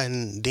never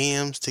gotten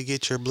DMs to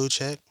get your blue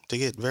check to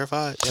get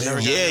verified?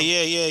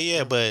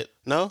 Yeah. But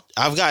no,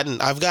 I've gotten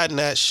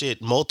that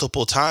shit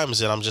multiple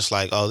times, and I'm just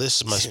like, oh,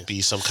 this must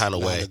be some kind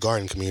of way. The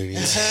garden community.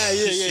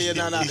 Yeah.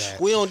 No.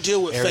 We don't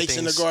deal with fakes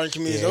in the garden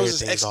community.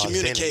 Those is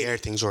excommunicated.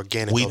 Everything's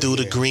organic. We do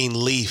the green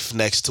leaf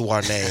next to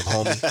our name,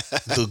 homie.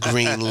 The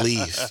green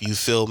leaf. You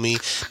feel me?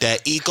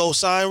 That eco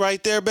sign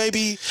right there,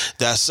 baby.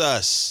 That's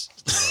us.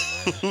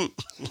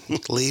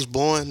 Leaves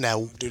blowing, that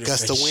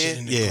gust of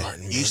wind. Yeah,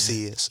 garden, you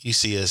see us. You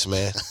see us,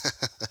 man.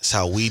 That's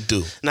how we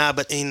do. Nah,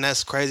 but and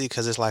that's crazy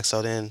because it's like,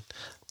 so then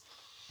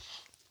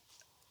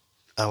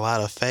a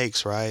lot of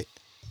fakes, right?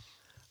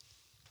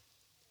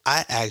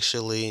 I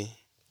actually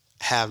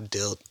have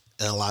dealt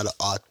in a lot of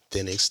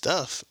authentic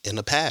stuff in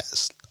the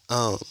past.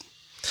 I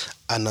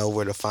know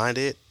where to find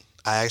it.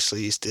 I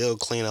actually still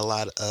clean a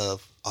lot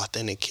of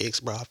authentic kicks,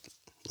 bro.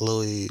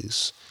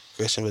 Louis,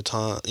 Christian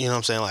Vuitton, you know what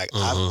I'm saying? Like,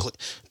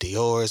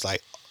 Dior's,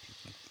 like,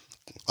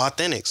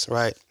 authentics,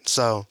 right?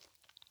 So,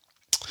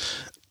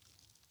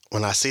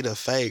 when I see the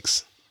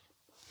fakes,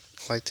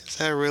 like, is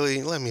that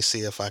really, let me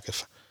see if I can,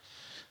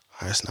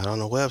 it's not on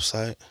the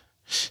website.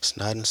 It's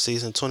not in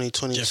season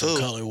 2022. Different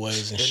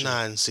colorways and it's shit.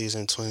 not in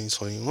season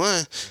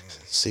 2021.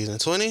 Season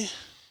 20?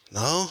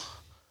 No.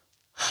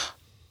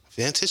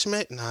 Vintage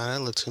mate? Nah,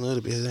 that look too new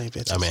to be. It ain't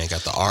vintage. I mean,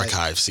 got the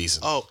archive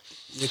season. Oh,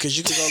 Yeah, because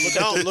you can go look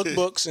at the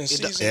lookbooks and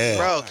seasons. Yeah.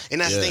 bro. And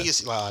that's the thing, you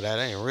see, wow, that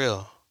ain't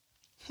real.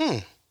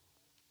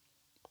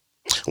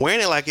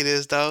 Wearing it like it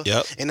is, though.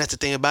 Yep. And that's the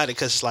thing about it,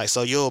 because it's like,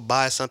 so you'll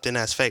buy something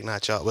that's fake,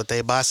 not y'all, but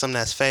they buy something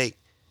that's fake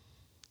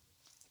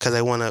because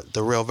they want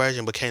the real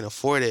version but can't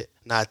afford it,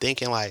 not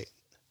thinking like,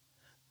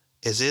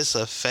 is this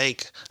a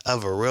fake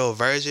of a real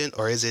version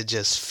or is it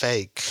just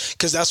fake?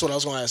 Because that's what I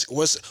was going to ask.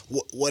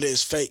 What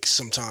is fake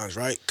sometimes,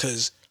 right?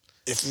 Because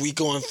if we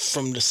going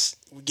from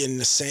we getting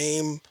the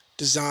same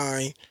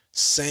design,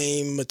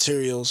 same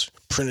materials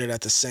printed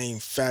at the same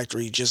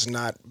factory, just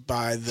not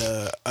by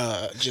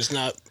just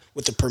not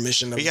with the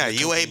permission of You got the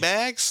UA company.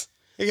 bags?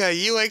 You got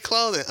UA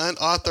clothing,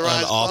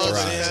 unauthorized. Unauthorized.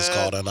 Clothing. It's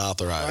called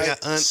unauthorized. You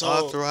got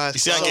unauthorized. You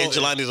see, I gave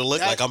Jelani the look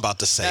like I'm about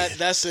to say it.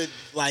 That's a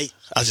like.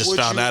 I just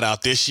found that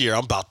out this year.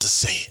 I'm about to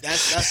say it.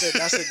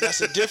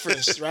 That's a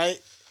difference, right?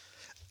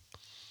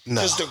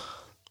 No. Just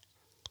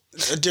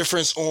a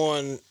difference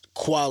on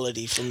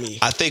quality for me.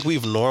 I think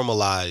we've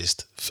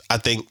normalized. I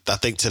think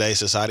today's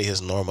society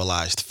has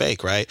normalized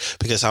fake, right?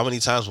 Because how many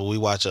times will we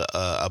watch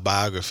a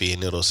biography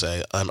and it'll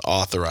say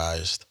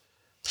unauthorized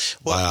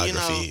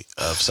biography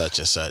of such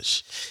and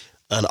such,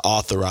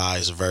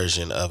 unauthorized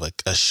version of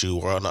a shoe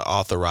or an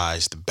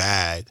unauthorized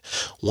bag.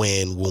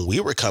 When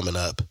we were coming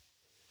up,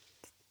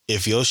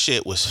 if your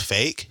shit was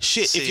fake,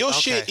 if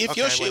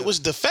your shit was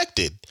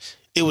defected,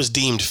 it was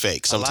deemed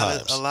fake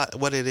sometimes. A lot.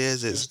 What it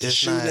is the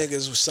shoe not,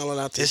 niggas was selling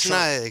out their it's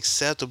trunk. not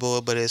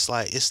acceptable, but it's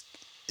like it's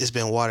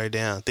been watered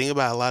down. Think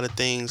about a lot of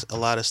things, a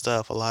lot of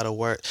stuff, a lot of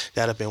work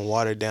that have been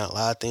watered down. A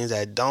lot of things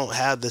that don't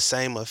have the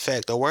same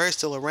effect. The word's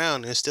still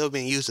around and it's still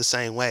being used the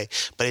same way,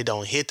 but it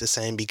don't hit the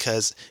same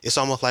because it's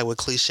almost like with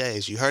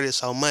cliches. You heard it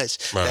so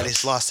much that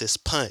it's lost its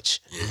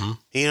punch. Mm-hmm.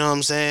 You know what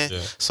I'm saying?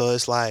 Yeah. So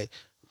it's like,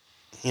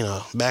 you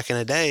know, back in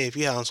the day, if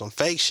you had on some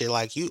fake shit,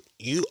 like you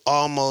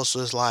almost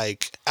was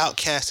like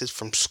outcasted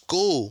from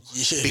school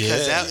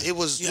because it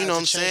was, you know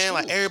what I'm saying?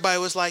 Like everybody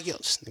was like, yo,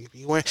 this nigga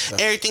be wearing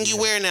everything you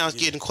wear now is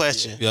getting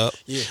questioned. Yep.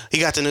 Yeah. He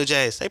got the new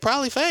J's. They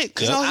probably fake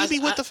because he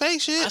be with the fake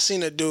shit. I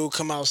seen a dude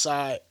come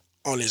outside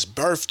on his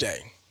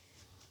birthday.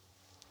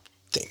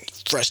 Thing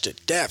fresh to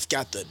death.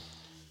 Got the.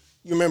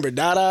 You remember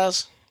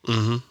Dada's?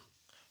 Mm-hmm.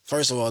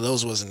 First of all,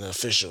 those wasn't the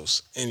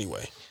officials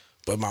anyway.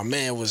 But my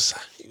man was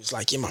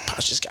like, yeah, my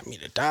pops just got me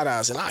the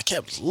Dada's. And I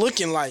kept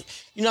looking like,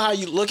 you know how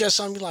you look at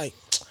something, you're like,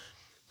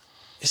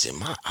 is it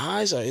my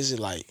eyes or is it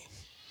like.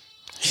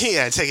 He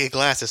had to take his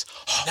glasses.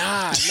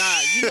 Nah.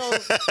 You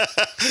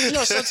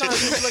know,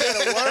 sometimes you look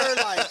at a word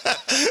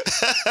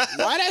like,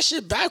 why that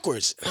shit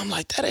backwards? And I'm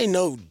like, that ain't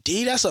no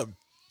D, that's a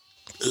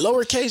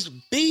lowercase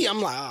b.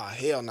 I'm like,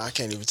 hell no, I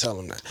can't even tell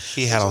him that.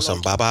 He had on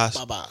some babas.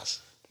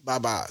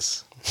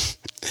 Babas.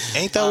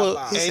 Ain't that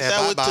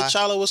what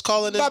T'Challa was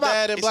calling his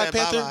dad in Black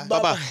Panther?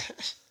 Baba.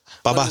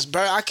 Baba.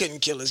 I couldn't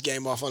kill his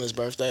game off on his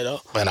birthday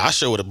though. Man, I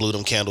sure would have blew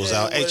them candles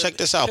out. Hey, check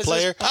this out,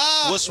 player.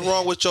 What's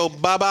wrong with your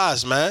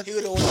babas, man? He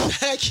would have went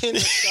back in the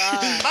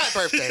sky. My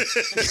birthday.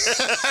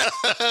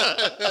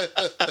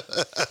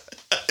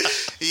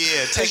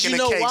 Yeah, Because taking you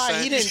the know cake, why?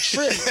 son. He didn't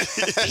trip.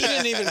 He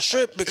didn't even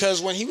trip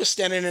because when he was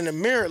standing in the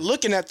mirror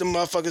looking at the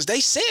motherfuckers,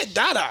 they said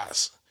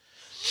Dada's.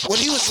 When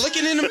he was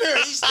looking in the mirror,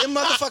 them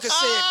motherfuckers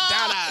said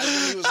Dada's when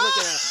he was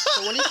looking at him.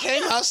 So when he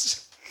came out...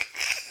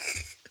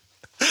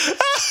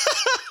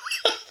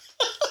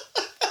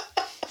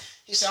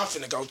 He said, I'm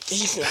finna go. I'm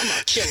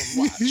gonna kill him.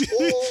 Watch.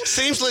 Ooh.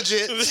 Seems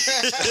legit.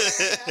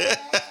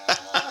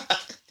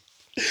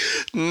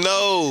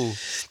 No.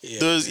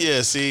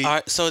 See. All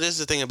right, so this is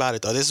the thing about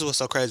it, though. This is what's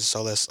so crazy.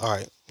 So all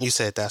right. You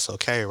said that's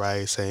okay,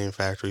 right? Same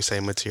factory,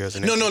 same materials.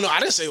 And No, I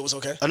didn't say it was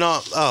okay. Oh, no.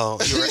 Oh,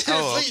 you were.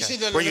 Oh, Please, okay.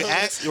 no, Were you no.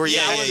 asked? You're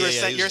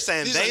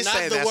saying These they are not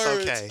say the that's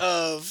words okay.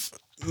 of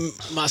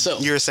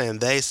myself. You're saying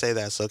they say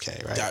that's okay,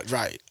 right?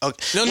 Right.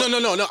 Okay. No.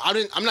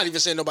 I'm not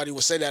even saying nobody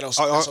would say that. That's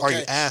Are okay.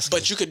 you asking?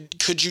 But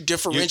could you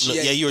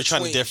differentiate? You were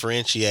trying to between-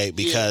 differentiate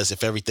because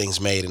if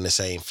everything's made in the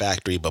same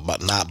factory,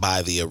 but not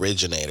by the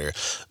originator,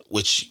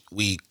 which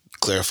we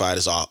clarified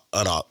is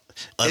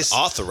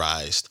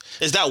unauthorized.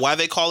 Is that why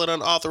they call it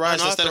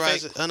unauthorized instead of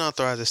fake?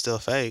 Unauthorized is still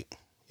fake.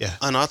 Yeah.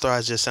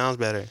 Unauthorized just sounds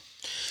better,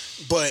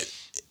 But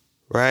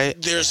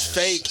right? there's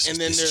fake, and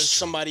then there's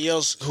somebody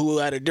else who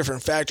at a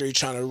different factory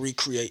trying to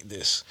recreate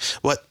this.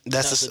 What?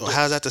 That's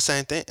How's that the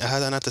same thing?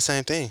 How's that not the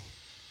same thing?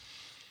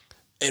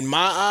 In my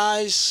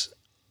eyes,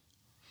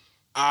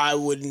 I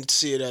wouldn't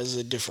see it as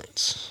a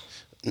difference.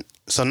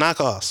 So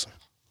knockoffs.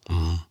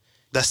 Mm-hmm.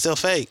 That's still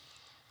fake.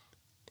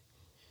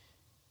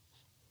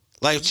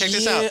 Like, check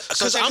this out. So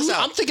Because check this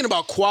out. I'm thinking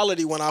about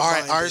quality when I All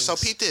buy right. So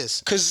peep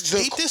this.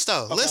 Peep this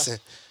though. Okay. Listen,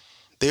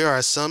 there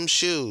are some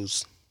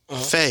shoes,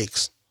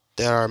 fakes,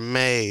 that are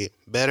made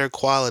better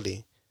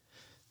quality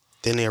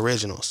than the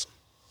originals.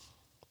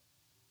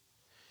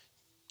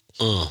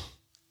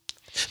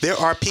 There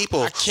are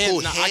people who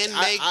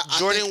hand-make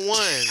Jordan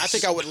 1s. I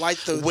think I would like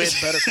the with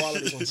better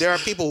quality ones. There are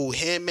people who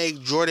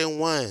hand-make Jordan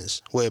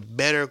 1s with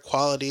better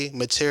quality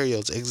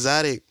materials,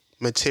 exotic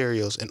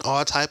materials, and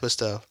all type of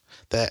stuff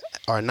that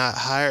are not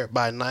hired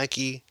by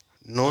Nike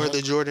nor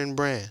the Jordan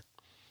brand.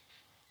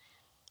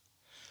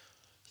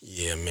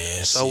 Yeah,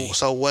 man.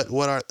 So what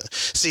are all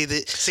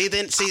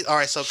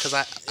right, so because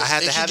I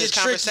had to have this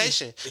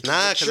conversation.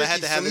 Because I had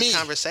to have this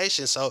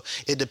conversation. So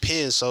it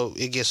depends. So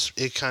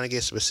it kind of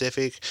gets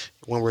specific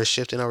when we're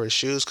shifting over to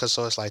shoes. Because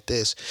so it's like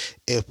this: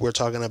 if we're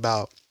talking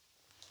about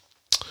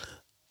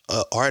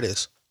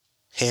artists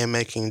hand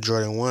making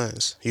Jordan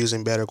 1s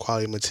using better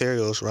quality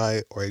materials,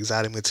 right, or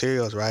exotic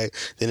materials, right,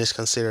 then it's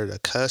considered a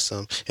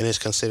custom and it's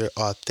considered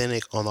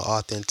authentic on the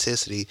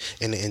authenticity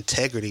and the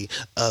integrity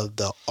of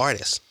the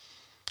artist.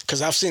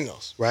 Because I've seen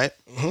those. Right?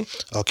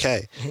 Mm-hmm.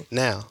 Okay. Mm-hmm.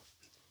 Now,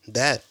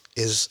 that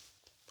is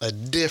a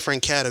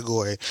different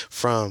category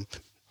from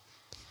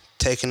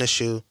taking a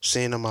shoe,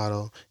 seeing a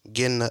model,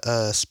 getting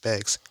the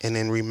specs, and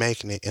then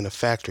remaking it in a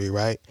factory,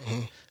 right?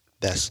 Mm-hmm.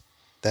 That's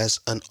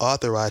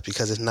unauthorized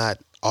because it's not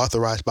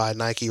authorized by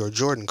Nike or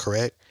Jordan,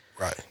 correct?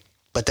 Right.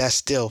 But that's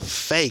still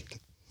fake.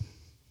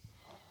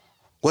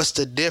 What's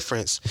the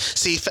difference?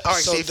 See, all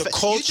right. So see, the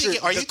culture.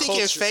 Are you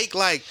thinking fake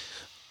like,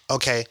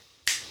 okay,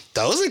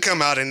 those didn't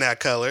come out in that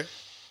color?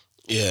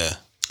 Yeah.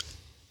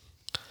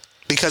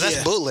 Because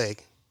that's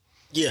bootleg.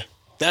 Yeah.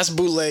 That's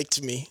bootleg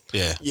to me.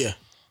 Yeah. Yeah.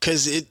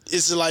 Because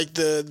it's like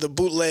the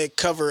bootleg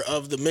cover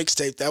of the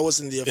mixtape. That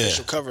wasn't the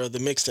official cover of the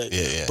mixtape.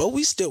 Yeah. But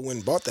we still went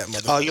and bought that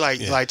motherfucker. Oh, you like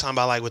talking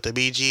about like with the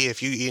BG,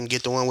 if you didn't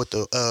get the one with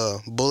the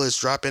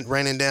bullets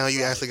raining down,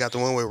 you actually got the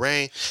one with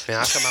rain. And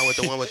I come out with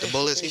the one with the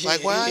bullets. He's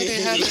like, well, I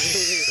didn't have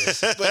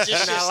it. But this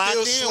shit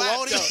still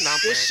slap, though.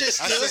 This shit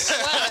still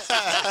slap.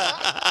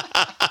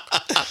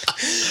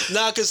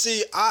 Nah, because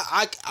see,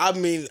 I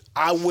mean,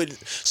 I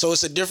wouldn't. So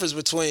it's a difference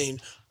between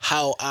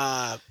how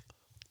I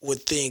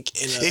would think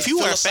in a if you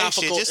wear fake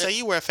shit, just say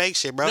you wear fake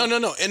shit, bro.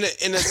 No. In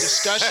a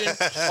discussion,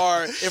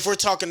 or if we're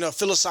talking a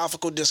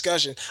philosophical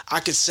discussion, I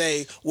could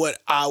say what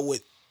I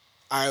would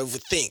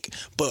think.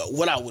 But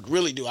what I would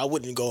really do, I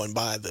wouldn't go and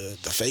buy the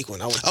fake one.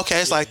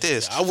 It's like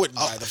this. I wouldn't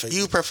buy the fake one.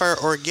 You prefer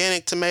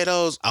organic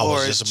tomatoes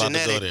or just about to go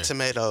genetic there.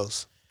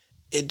 tomatoes?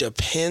 It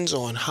depends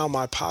on how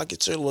my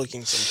pockets are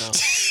looking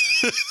sometimes.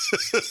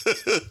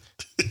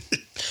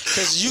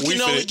 Because you can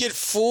only get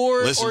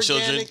 4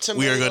 organic tomatoes.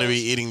 We are going to be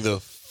eating the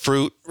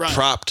fruit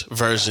propped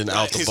version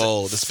out the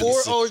bowl.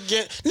 4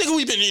 organic. Nigga,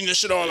 we've been eating this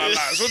shit all our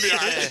lives. We'll be all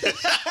right.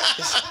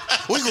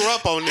 We grew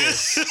up on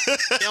this. You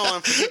don't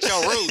want to forget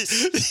your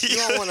roots. You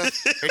don't want to.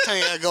 Every time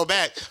you gotta go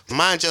back,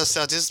 mind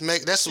yourself.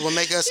 That's what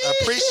make us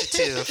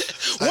appreciative.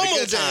 One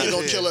more day ain't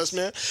gonna kill us,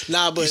 man.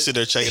 Nah, but you sit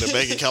there checking the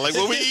bank account like,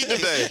 what we eating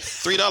today?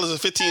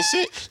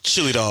 $3.15.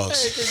 Chili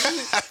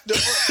dogs. I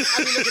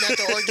be looking at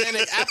the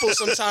organic apples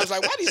sometimes.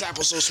 Like, why these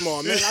apples so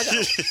small, man?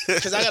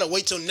 Because I gotta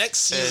wait till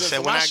next season. So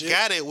for when my I shit.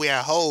 got it, we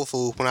had Whole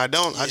Foods. When I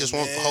don't, I just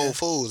want Whole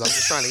Foods. I'm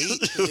just trying to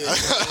eat.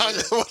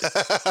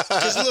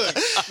 Because look,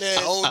 man,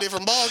 a whole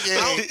different ball game.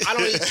 I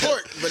don't eat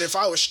pork, but if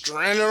I was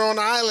stranded on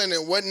the island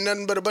and wasn't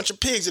nothing but a bunch of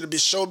pigs, it'd be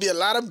a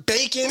lot of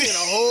bacon and a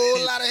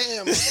whole lot of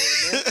ham on there,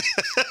 man.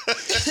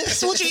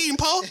 So what you eating,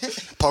 Paul?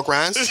 Pork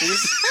rinds.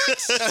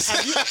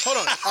 Hold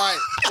on. All right.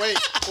 Wait.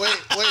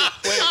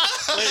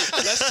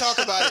 Let's talk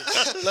about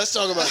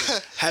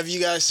it. Have you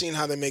guys seen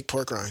how they make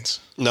pork rinds?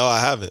 No, I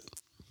haven't.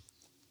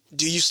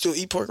 Do you still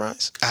eat pork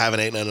rinds? I haven't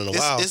eaten none in a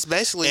while. It's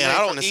basically and made I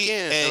don't from the eat.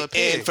 skin of a And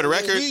pig. for the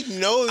record, We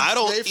know I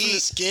don't made from the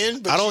eat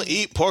skin, but I don't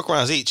eat pork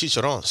rinds. I eat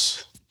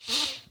chicharrones.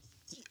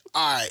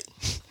 All right.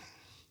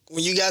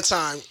 When you got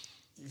time,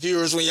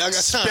 viewers, when y'all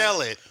got time, Spell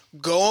it.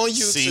 go on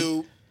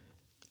YouTube.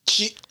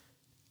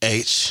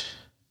 H.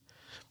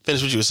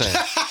 Finish what you were saying.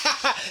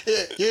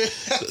 Yeah.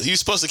 You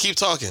supposed to keep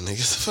talking,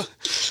 nigga.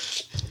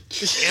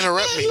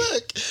 Interrupt me.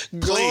 Look,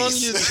 go on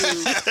Please.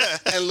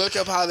 YouTube and look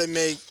up how they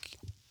make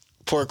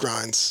pork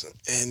rinds,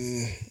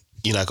 and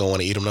You're not gonna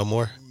want to eat them no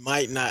more.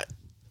 might not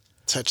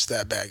touch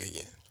that bag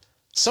again.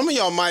 Some of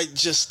y'all might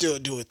just still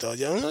do it though.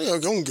 Y'all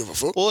don't give a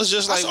fuck. Well, it's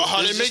just like saw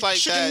how it's they just make like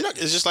chicken that.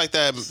 nuggets. It's just like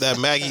that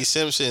Maggie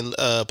Simpson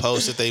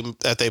post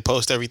that they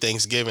post every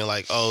Thanksgiving.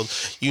 Like, oh,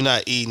 you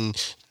not eating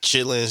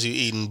chitlins, you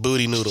eating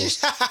booty noodles.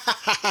 I've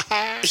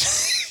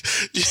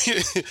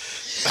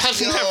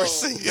never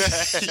seen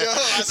that. Yo,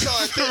 I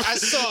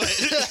saw it.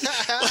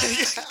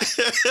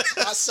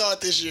 I saw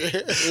it this year.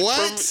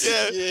 What?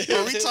 Yeah.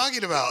 What are we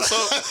talking about? So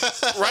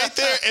right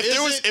there,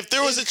 if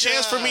there was a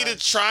chance for me to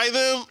try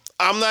them,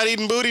 I'm not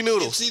eating booty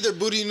noodles. It's either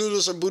booty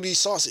noodles or booty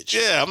sausage.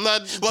 Yeah, I'm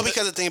not. Well,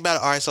 because the thing about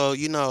it, all right, so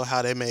you know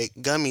how they make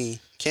gummy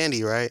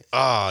candy, right?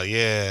 Oh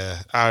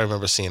yeah, I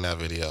remember seeing that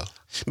video.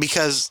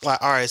 Because, like,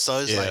 all right, so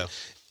it's like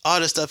all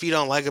the stuff you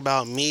don't like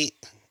about meat,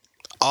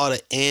 all the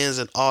ends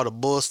and all the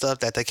bull stuff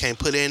that they can't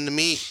put in the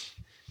meat,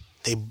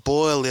 they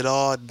boil it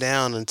all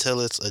down until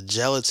it's a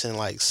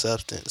gelatin-like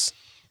substance.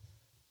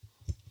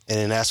 And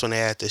then that's when they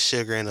add the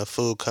sugar and the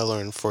food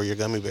coloring for your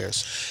gummy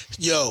bears.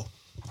 Yo,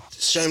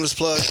 shameless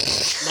plug.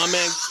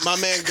 My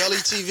man Gully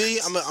TV.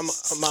 I'm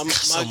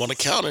on the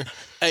counter.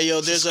 Hey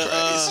yo, there's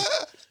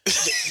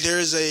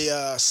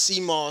a sea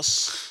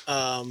moss.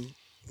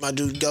 My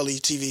dude Gully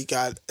TV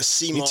got a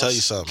sea moss tell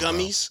you something,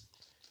 gummies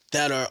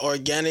that are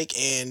organic,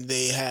 and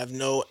they have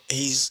no.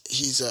 He's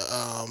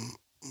a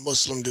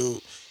Muslim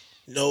dude.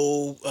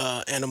 No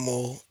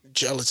animal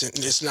gelatin.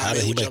 It's not. How did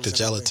made he with make the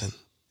gelatin?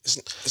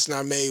 It's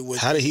not made with.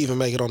 How did he even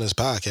make it on this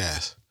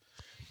podcast?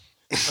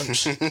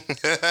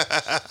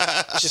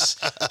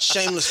 Just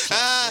shameless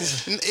plug.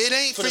 It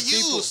ain't for, the you,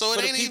 people, so for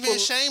it the ain't people, even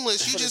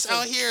shameless. You for the just people.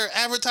 out here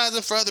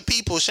advertising for other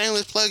people.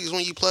 Shameless plug is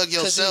when you plug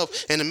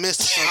yourself in the midst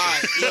of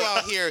something. You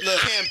out here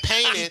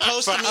campaigning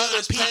post for them on other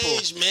his people.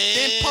 page, man.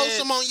 Then post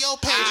them on your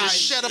page and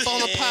shut up on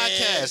the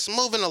podcast.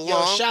 Moving Yo,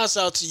 along. shouts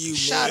out to you, man.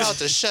 Shout out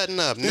to shutting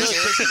up, nigga.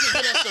 Cause you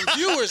can get us some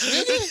viewers,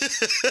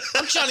 nigga.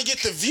 I'm trying to get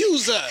the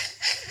views up.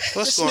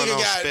 What's This going nigga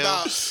on, got Spill?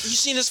 about. You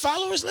seen his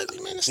followers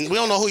lately, man? This We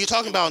don't know who you're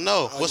talking about.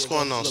 No. What's yeah,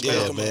 going on, look, Spill?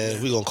 Yeah, come on, man.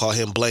 man. We gonna call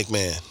him Blank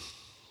Man.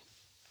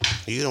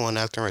 You the one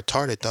acting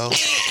retarded, though.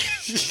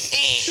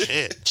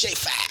 Shit.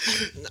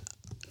 J5.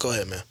 Go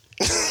ahead, man.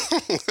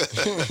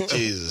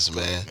 Jesus,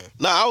 man.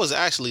 No, I was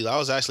actually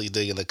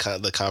digging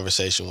the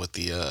conversation with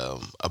the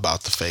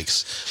about the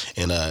fakes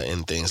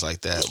and things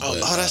like that. Oh,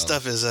 But, that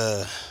stuff is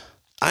I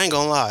ain't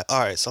gonna lie. All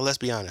right, so let's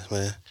be honest,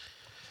 man.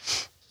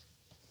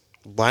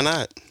 Why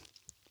not?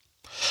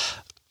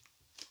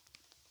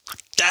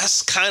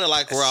 That's kind of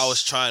like where I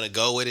was trying to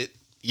go with it.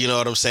 You know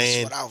what I'm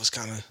saying? That's what I was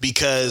kind of.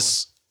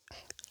 Because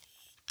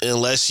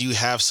unless you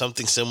have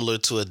something similar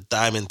to a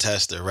diamond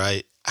tester,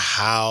 right?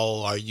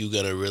 How are you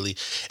gonna really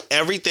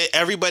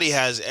everybody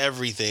has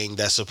everything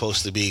that's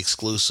supposed to be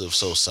exclusive,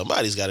 so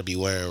somebody's got to be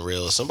wearing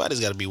real, somebody's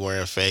got to be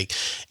wearing fake.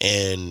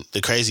 And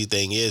the crazy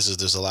thing is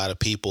there's a lot of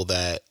people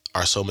that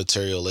are so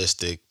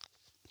materialistic,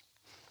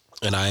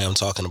 and I am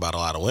talking about a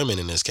lot of women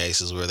in this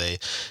case, is where they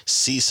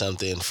see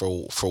something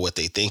for what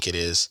they think it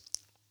is,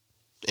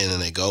 and then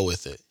they go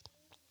with it.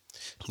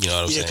 You know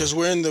what I'm saying? Yeah, because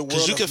we're in the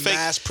world you of can fake-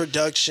 mass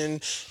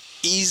production,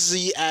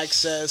 easy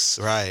access,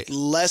 Right.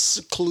 less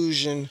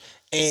seclusion,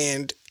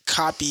 and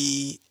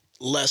copy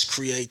less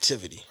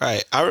creativity.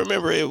 Right. I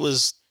remember it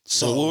was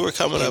so when we were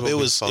coming up, People it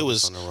be was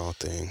focused on the wrong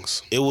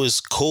things. it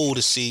was cool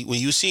to see when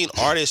you seen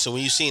artists and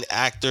when you seen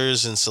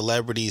actors and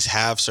celebrities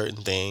have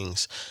certain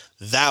things.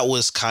 That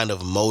was kind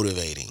of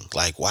motivating.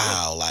 Like,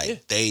 wow,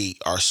 they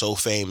are so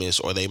famous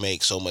or they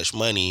make so much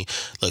money.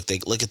 Look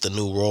at the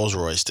new Rolls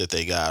Royce that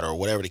they got or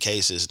whatever the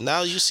case is.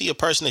 Now you see a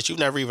person that you've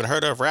never even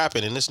heard of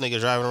rapping and this nigga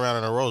driving around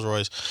in a Rolls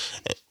Royce.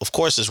 Of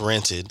course it's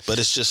rented, but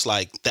it's just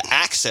like the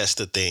access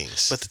to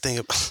things. But the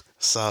thing,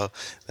 so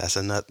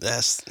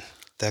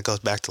that goes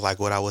back to like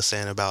what I was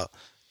saying about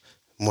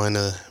wanting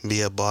to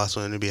be a boss,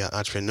 wanting to be an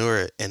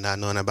entrepreneur, and not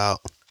knowing about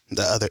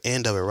the other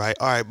end of it, right?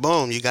 All right,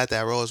 boom, you got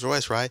that Rolls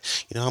Royce, right?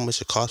 You know how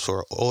much it costs for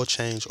an oil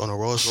change on a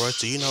Rolls Royce?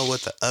 Do you know what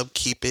the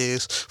upkeep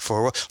is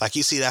for, like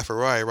you see that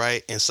Ferrari,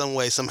 right? In some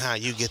way, somehow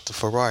you get the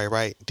Ferrari,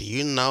 right? Do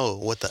you know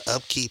what the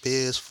upkeep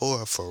is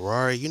for a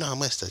Ferrari? You know how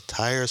much the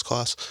tires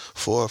cost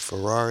for a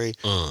Ferrari?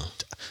 An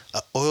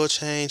oil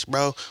change,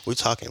 bro, we're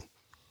talking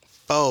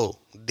 4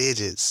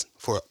 digits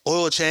for an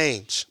oil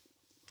change.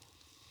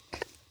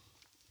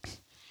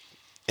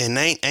 And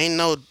ain't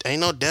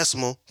no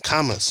decimal,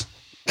 commas.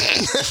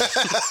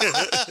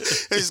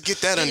 Let's get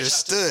that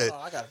understood.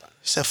 Oh, I got it.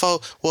 He said,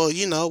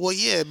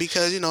 yeah,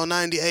 because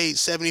 98,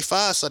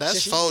 75, so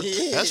that's four.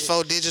 Yeah. That's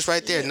 4 digits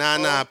right there. Yeah,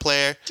 Nah,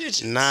 player.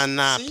 digits.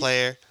 Nah, See?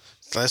 player.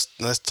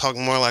 Let's talk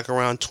more like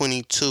around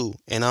 22,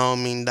 and I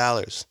don't mean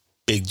dollars.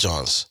 Big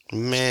Johns.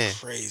 Man,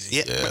 Crazy.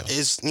 yeah.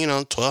 It's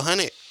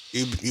 1,200.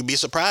 You be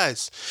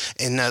surprised,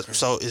 and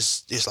so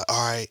it's like,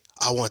 all right,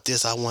 I want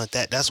this, I want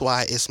that. That's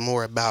why it's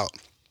more about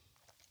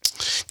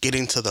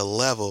getting to the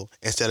level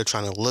instead of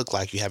trying to look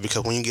like you have,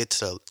 because when you get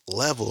to the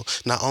level,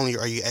 not only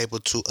are you able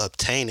to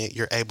obtain it,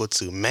 you're able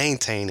to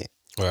maintain it.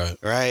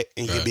 Right?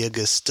 And you can be a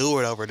good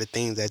steward over the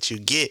things that you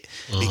get,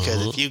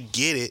 because if you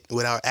get it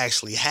without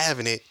actually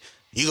having it,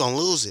 you're going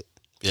to lose it.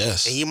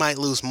 Yes. And you might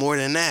lose more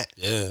than that.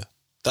 Yeah.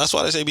 That's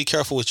why they say be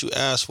careful what you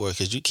ask for,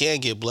 because you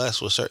can get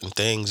blessed with certain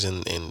things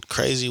in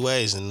crazy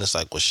ways. And it's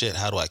like, well, shit,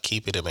 how do I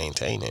keep it and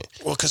maintain it?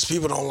 Well, because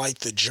people don't like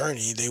the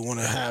journey. They want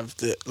to have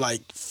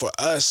for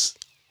us,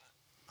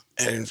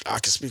 and I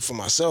can speak for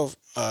myself,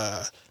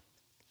 the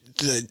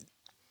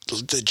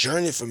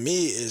journey for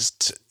me is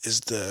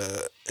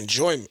the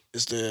enjoyment,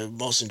 is the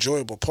most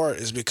enjoyable part,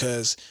 is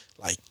because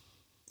like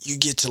you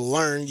get to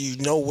learn,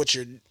 what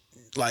you're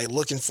like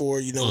looking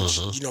for,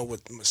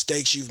 what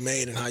mistakes you've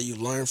made and how you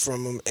learn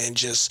from them, and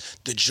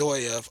just the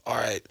joy of, all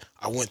right,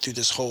 I went through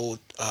this whole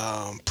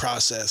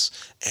process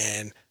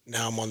and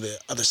now I'm on the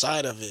other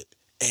side of it,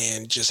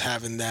 and just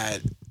having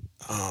that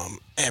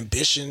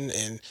ambition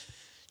and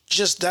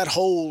just that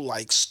whole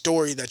like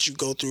story that you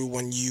go through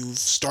when you've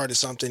started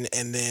something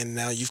and then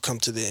now you've come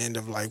to the end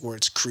of like where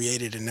it's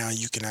created, and now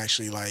you can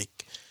actually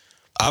like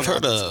I've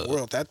heard the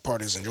world. That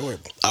part is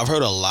enjoyable. I've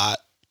heard a lot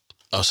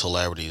of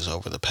celebrities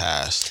over the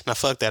past Now,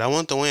 fuck that. I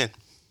want to win.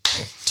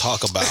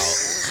 talk about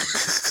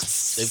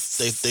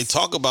they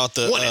talk about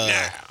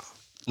the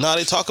no,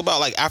 they talk about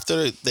like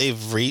after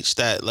they've reached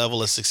that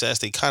level of success,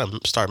 they kind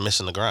of start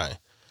missing the grind.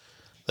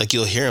 Like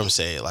you'll hear them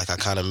say, like, I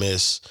kind of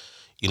miss,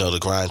 the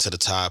grind to the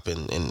top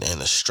and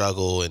the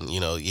struggle, and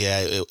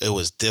it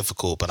was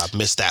difficult, but I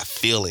miss that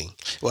feeling.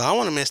 Well, I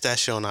want to miss that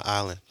show on the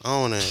island. I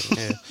don't want to.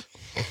 Yeah.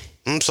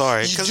 I'm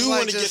sorry. You do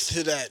want to get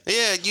to that.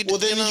 Yeah, you do. Well,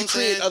 then you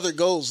create other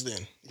goals.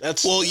 Then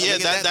that's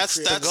that's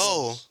the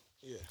goal.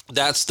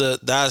 I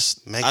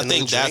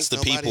think that's the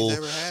people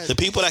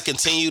that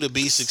continue to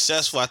be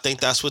successful. I think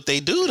that's what they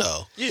do,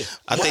 though. Yeah,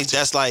 I think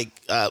that's like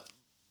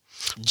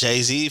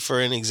Jay-Z, for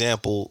an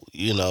example.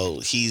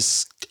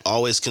 He's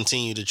always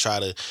continued to try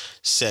to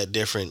set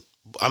different.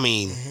 I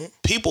mean,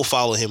 people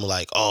follow him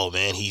like, oh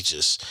man, he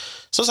just.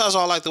 Sometimes I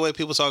don't like the way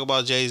people talk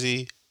about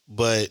Jay-Z,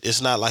 but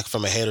it's not like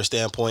from a hater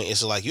standpoint.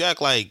 It's like you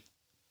act like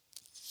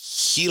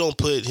he don't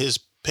put his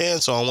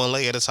pants on one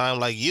leg at a time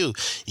like you.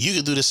 You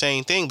can do the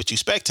same thing, but you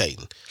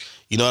spectating.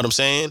 You know what I'm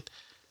saying?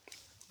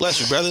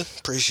 Bless you, brother.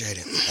 Appreciate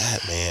it.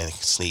 That man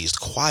sneezed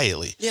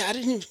quietly. Yeah, I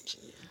didn't.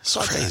 It's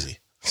crazy.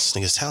 This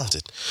nigga's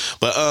talented.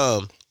 But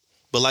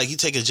like you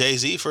take a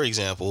Jay-Z for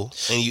example,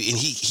 and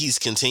he's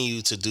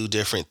continued to do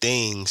different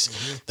things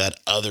that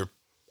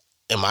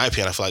in my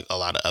opinion, I feel like a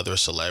lot of other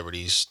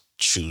celebrities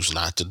choose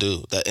not to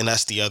do.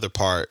 That's the other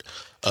part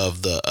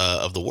of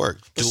the work,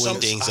 doing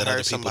things that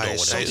other people don't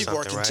want to do. Some people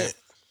are content.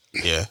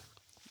 Right? Yeah,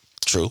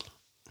 true.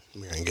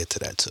 We're gonna get to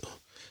that too.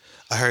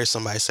 I heard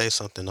somebody say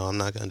something. No, I'm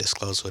not gonna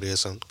disclose what it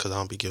is because I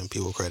don't be giving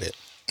people credit.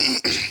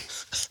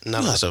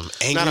 Not some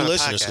angry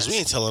listeners, because we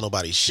ain't telling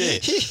nobody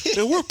shit.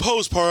 And we're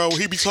post part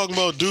where he be talking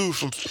about dude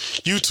from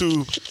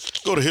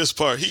YouTube. Go to his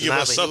part. He give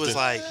us something. He was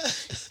like,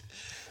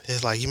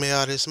 it's like, you made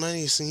all this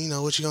money, so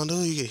what you gonna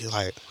do? You get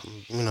like,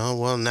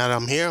 well, now that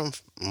I'm here,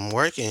 I'm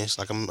working. It's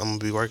like I'm gonna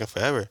be working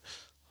forever.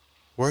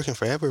 Working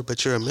forever,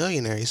 but you're a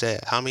millionaire. He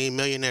said, how many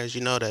millionaires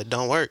you know that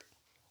don't work?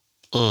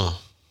 And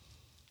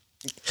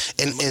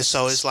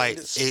so it's like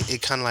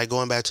it kind of like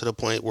going back to the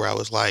point where I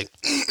was like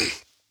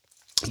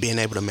being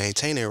able to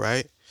maintain it,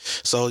 right?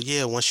 So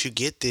yeah, once you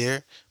get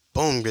there,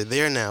 boom, you're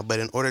there now. But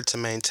in order to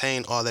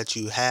maintain all that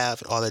you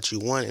have, all that you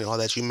want, and all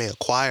that you may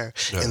acquire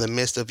in the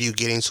midst of you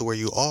getting to where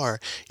you are,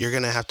 you're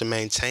gonna have to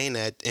maintain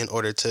that in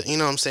order to,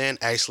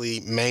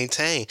 actually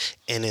maintain.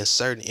 And in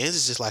certain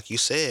instances, like you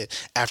said,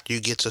 after you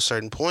get to a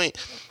certain point,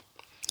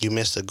 you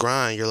miss the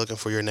grind. You're looking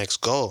for your next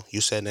goal.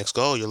 You said next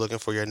goal. You're looking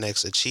for your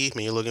next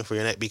achievement. You're looking for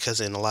your next,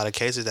 because in a lot of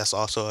cases, that's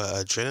also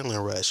an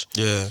adrenaline rush.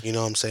 Yeah. You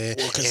know what I'm saying?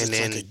 Well, because it's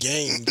like a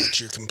game that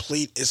you're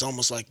complete. It's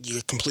almost like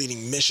you're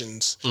completing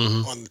missions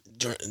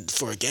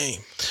for a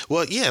game.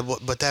 Well, yeah,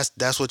 but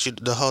that's what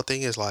the whole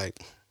thing is like,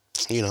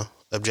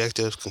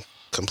 objectives,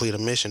 complete a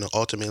mission, or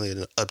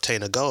ultimately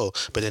obtain a goal.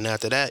 But then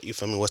after that, you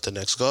feel me, what's the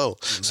next goal?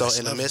 So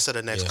in the midst of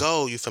the next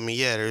goal, you feel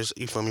me, there's,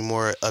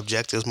 more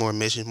objectives, more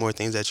missions, more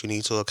things that you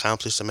need to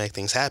accomplish to make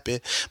things happen.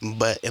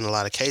 But in a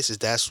lot of cases,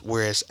 that's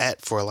where it's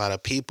at for a lot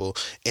of people.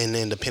 And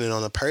then depending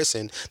on the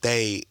person,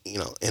 they,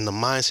 in the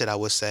mindset, I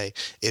would say,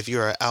 if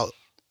you're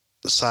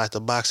outside the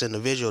box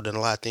individual, then a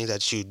lot of things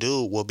that you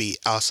do will be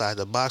outside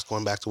the box,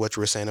 going back to what you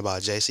were saying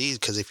about JC.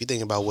 Because if you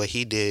think about what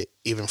he did,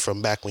 even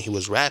from back when he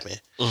was rapping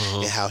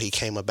and how he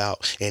came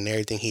about and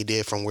everything he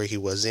did from where he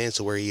was in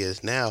to where he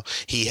is now,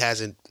 he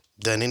hasn't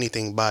done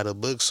anything by the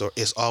books, or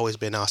it's always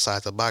been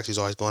outside the box. He's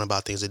always going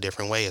about things a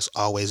different way. It's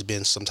always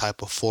been some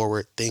type of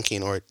forward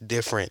thinking or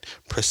different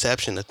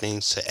perception of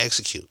things to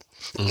execute.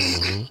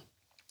 Mm-hmm.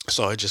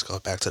 So it just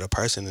goes back to the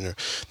person and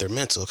their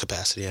mental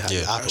capacity and how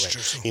you operate.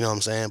 true. You know what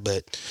I'm saying?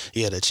 But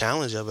yeah, the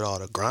challenge of it all,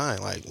 the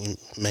grind, like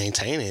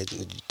maintain it,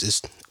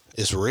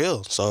 it's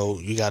real. So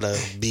you gotta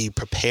be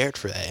prepared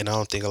for that. And I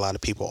don't think a lot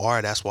of people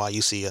are. That's why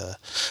you see a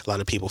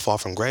lot of people fall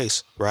from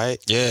grace, right?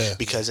 Yeah.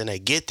 Because then they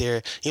get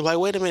there, you're like,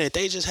 wait a minute,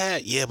 they just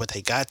had, yeah, but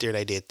they got there,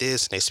 they did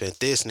this, and they spent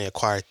this, and they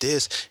acquired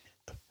this.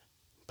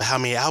 But how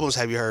many albums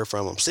have you heard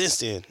from them since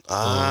then?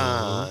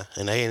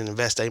 And they didn't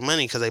invest their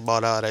money because they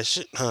bought all that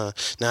shit, huh?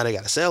 Now they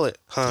gotta sell it,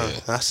 huh? Yeah.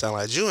 I sound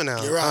like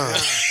juvenile. You're right.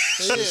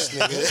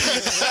 Huh?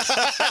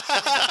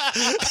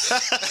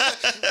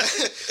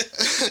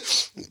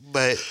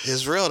 But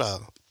it's real though.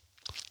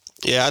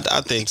 Yeah,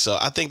 I think so.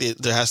 I think that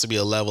there has to be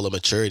a level of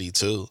maturity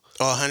too.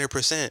 Oh,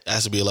 100%. There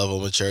has to be a level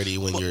of maturity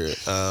when you're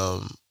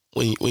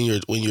when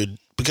you're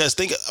because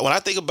when I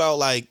think about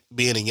like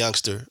being a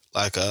youngster,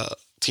 like a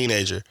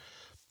teenager,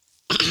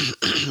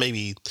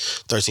 maybe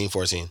 13,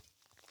 14,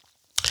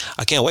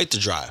 I can't wait to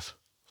drive.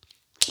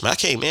 My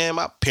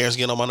parents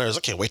get on my nerves.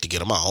 I can't wait to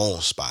get on my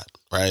own spot,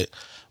 right?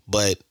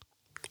 But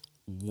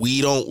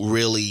we don't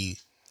really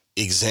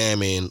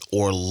examine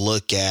or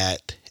look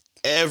at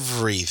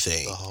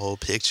everything. The whole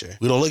picture.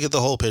 We don't look at the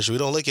whole picture. We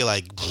don't look at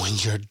like when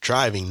you're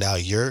driving, now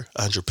you're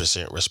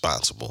 100%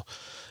 responsible.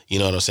 You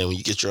know what I'm saying? When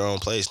you get your own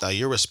place, now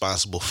you're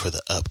responsible for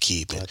the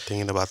upkeep. And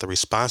Thinking about the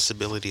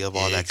responsibility of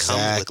all that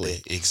comes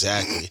with it.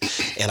 Exactly.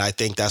 And I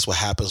think that's what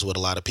happens with a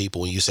lot of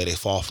people when you say they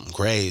fall from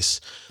grace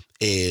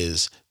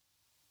is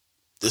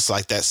it's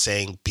like that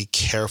saying, be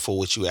careful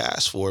what you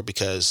ask for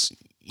because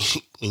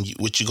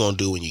what you going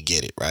to do when you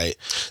get it, right?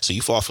 So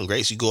you fall from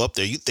grace, you go up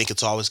there, you think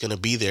it's always going to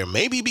be there,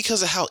 maybe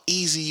because of how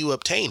easy you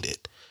obtained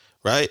it,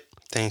 right?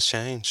 Things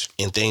change.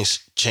 And things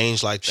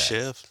change like that.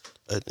 Shift.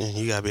 And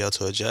you got to be able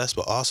to adjust.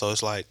 But also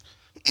it's like,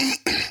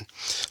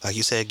 like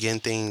you said, getting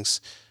things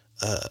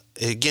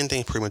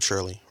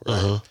prematurely, right?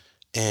 Mm-hmm.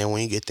 And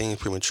when you get things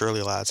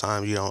prematurely, a lot of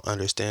times you don't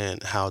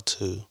understand how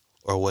to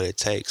or what it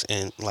takes.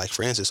 And like,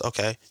 for instance,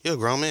 okay, you're a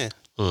grown man.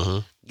 Mm-hmm.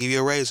 Give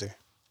you a razor.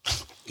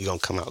 You're going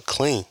to come out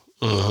clean.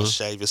 You're going to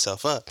shave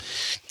yourself up.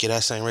 Get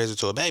that same razor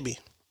to a baby.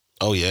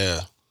 Oh,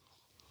 yeah.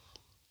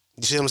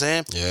 You see what I'm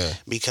saying? Yeah.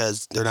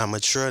 Because they're not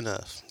mature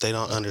enough. They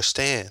don't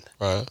understand.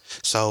 Right.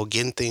 So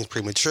getting things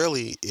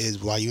prematurely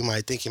is why you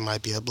might think it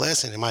might be a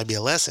blessing. It might be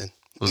a lesson.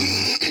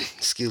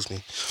 Excuse me.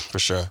 For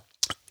sure.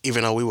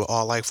 Even though we would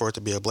all like for it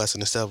to be a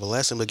blessing instead of a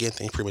lesson, but getting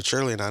things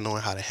prematurely and not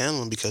knowing how to handle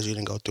them because you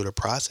didn't go through the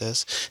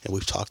process. And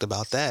we've talked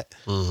about that.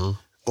 Mm-hmm.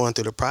 Going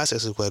through the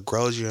process is what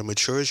grows you and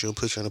matures you and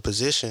puts you in a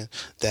position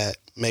that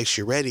makes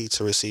you ready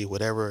to receive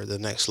whatever the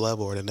next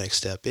level or the next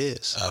step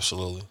is.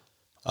 Absolutely.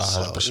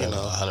 100%. So,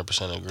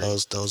 100% agree.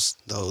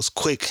 Those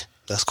quick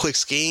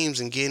schemes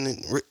and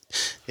getting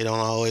it don't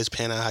always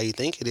pan out how you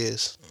think it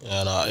is.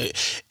 Yeah, no,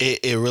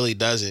 it really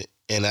doesn't,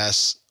 and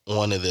that's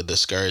one of the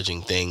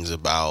discouraging things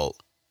about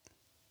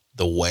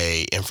the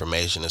way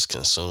information is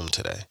consumed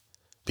today,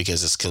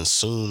 because it's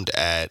consumed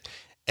at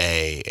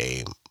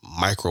a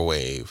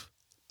microwave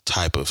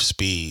type of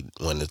speed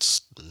when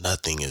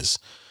nothing is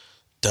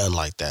done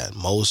like that.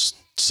 Most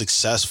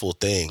successful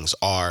things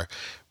are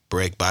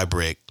brick by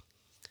brick,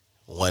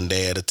 one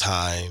day at a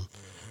time.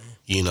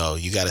 You know,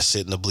 you got to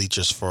sit in the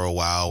bleachers for a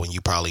while when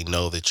you probably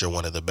know that you're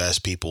one of the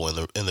best people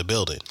in the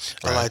building.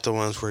 Right? I like the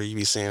ones where you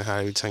be saying how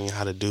you telling you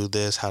how to do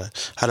this, how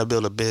to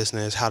build a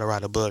business, how to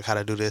write a book, how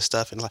to do this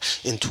stuff, and like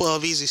in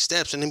 12 easy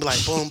steps, and then be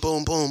like boom,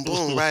 boom, boom,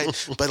 boom,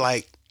 right? But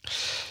like,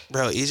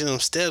 bro, each of them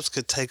steps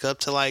could take up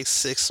to like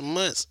 6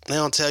 months. They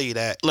don't tell you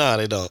that. No,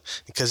 they don't.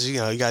 Because, you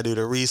got to do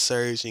the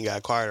research and you got to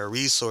acquire the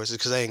resources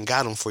because they ain't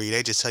got them for you.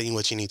 They just tell you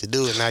what you need to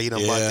do. And now you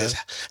done bought this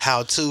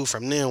how-to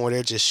from them where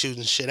they're just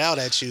shooting shit out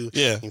at you.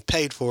 Yeah. You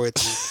paid for it.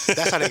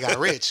 That's how they got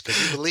rich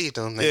because you believed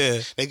them.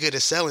 They good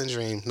at selling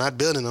dreams, not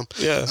building them.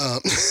 Yeah.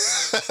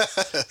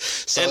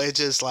 So it's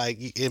just like,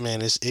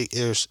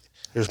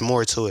 there's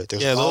more to it.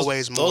 There's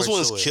always more to it.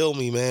 Those ones kill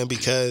me, man,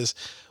 because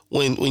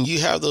when you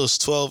have those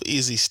 12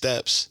 easy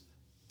steps,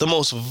 the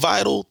most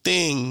vital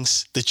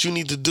things that you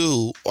need to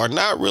do are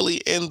not really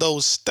in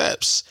those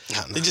steps.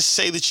 No. They just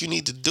say that you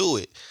need to do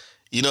it.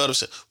 You know what I'm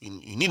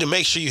saying? You need to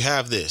make sure you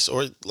have this.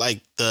 Or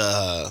like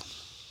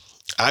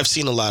I've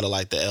seen a lot of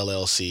like the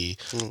LLC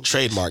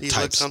trademark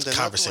type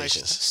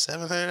conversations.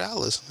 Like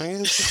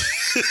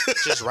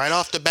 $700. Just right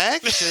off the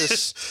back.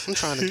 I'm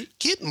trying to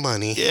get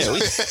money. Yeah. Do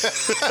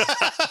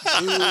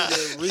your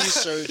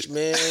research,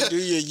 man. Do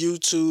your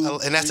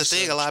YouTube. And that's the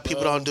thing. A lot of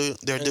people don't do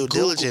their due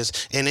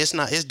diligence. And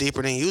it's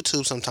deeper than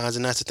YouTube sometimes.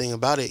 And that's the thing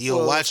about it.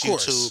 You'll watch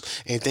YouTube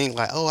and think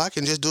like, oh, I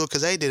can just do it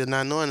because they did it.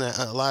 Not knowing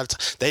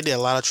that they did a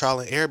lot of trial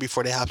and error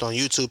before they hopped on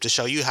YouTube to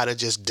show you how to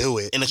just do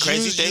it. And the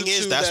crazy thing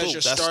is that's your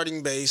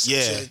starting base.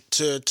 Yeah.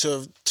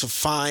 To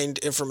find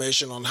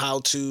information on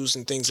how-tos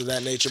and things of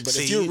that nature. But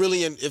if you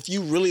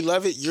really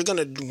love it, you're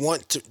gonna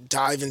want to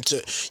dive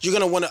into. You're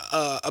gonna want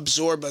to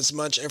absorb as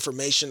much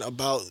information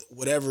about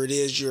whatever it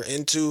is you're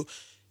into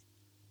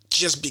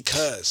just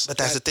because. But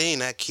that's the thing,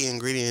 that key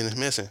ingredient is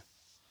missing.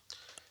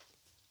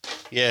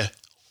 Yeah.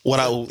 You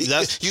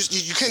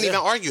can't even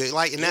argue it.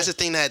 Like, and that's the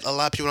thing that a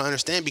lot of people don't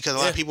understand, because a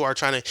lot of people are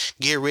trying to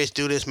get rich,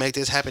 do this, make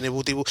this happen,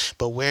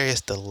 but where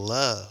is the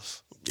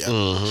love? Yeah.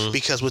 Mm-hmm.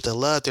 Because with the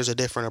love, there's a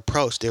different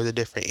approach, there's a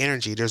different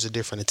energy, there's a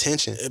different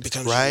attention. It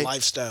becomes right? your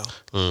lifestyle.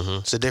 Mm-hmm.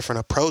 It's a different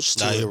approach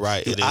to it. You're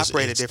right. You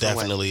operate a different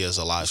way. Definitely is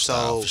a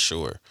lifestyle, So, for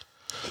sure.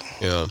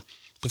 Yeah.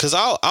 Because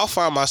I'll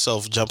find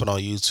myself jumping on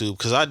YouTube,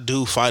 because I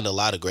do find a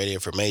lot of great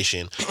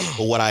information.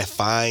 But what I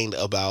find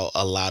about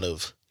a lot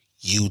of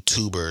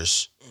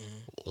YouTubers,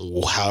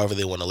 however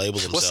they want to label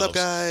themselves. What's up,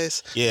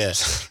 guys? Yeah.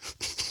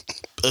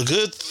 A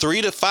good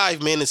 3 to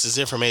 5 minutes is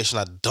information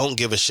I don't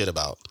give a shit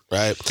about,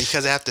 right?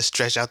 Because I have to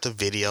stretch out the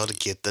video to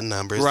get the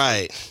numbers.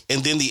 Right.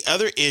 And then the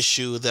other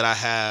issue that I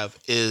have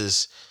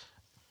is,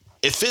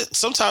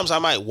 sometimes I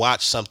might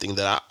watch something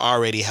that I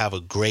already have a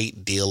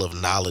great deal of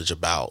knowledge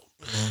about,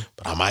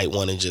 but I might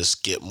want to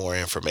just get more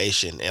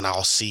information, and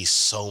I'll see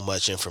so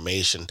much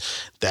information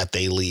that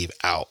they leave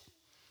out.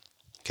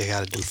 They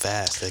got to do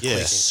fast. Yeah.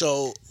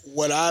 So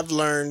what I've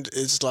learned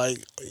is, like,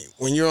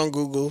 when you're on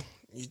Google,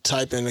 you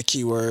type in a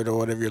keyword or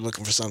whatever, you're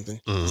looking for something,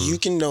 you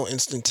can know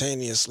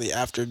instantaneously,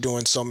 after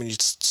doing so many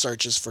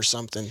searches for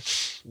something,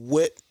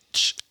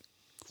 which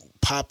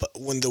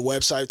when the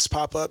websites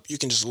pop up, you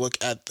can just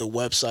look at the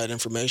website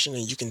information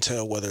and you can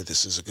tell whether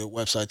this is a good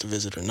website to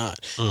visit or not.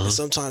 And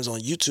sometimes on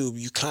YouTube,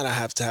 you kind of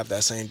have to have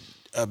that same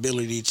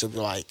ability to,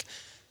 like,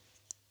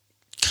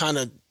 kind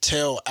of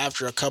tell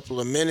after a couple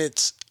of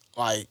minutes,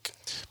 like.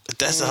 But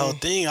that's the whole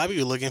thing. I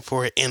be looking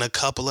for it in a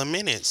couple of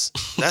minutes.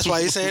 That's why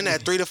you're saying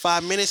that 3 to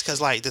 5 minutes. Because,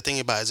 like, the thing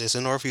about it is this: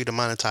 in order for you to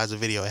monetize a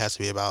video, it has to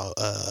be about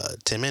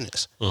 10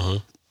 minutes.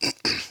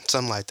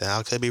 Something like that.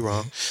 I could be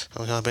wrong.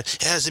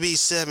 It has to be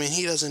 7.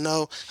 He doesn't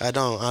know. I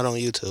don't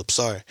YouTube.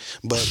 Sorry,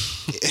 but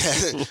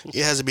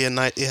it has to be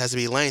it has to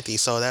be lengthy.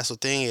 So that's the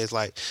thing is,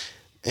 like,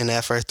 in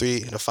that first 3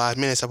 to 5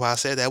 minutes, that's why I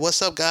said that.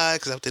 What's up, guys?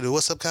 Because I have to do,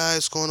 what's up, guys?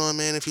 What's going on,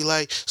 man? If you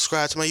like,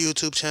 subscribe to my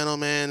YouTube channel,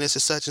 man. This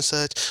is such and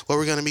such. What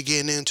we're going to be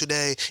getting in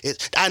today.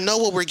 I know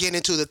what we're getting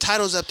into. The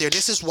title's up there.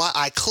 This is why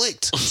I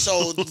clicked.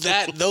 So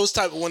those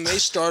type, when they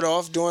start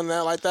off doing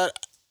that like that,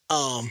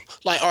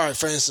 like, all right,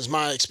 for instance,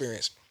 my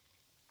experience,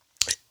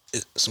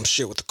 some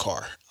shit with the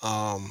car.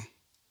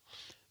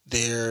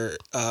 There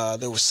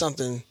was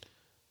something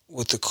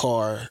with the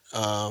car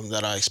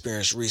that I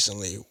experienced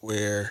recently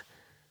where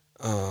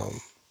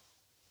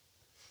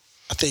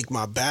I think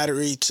my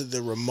battery to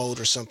the remote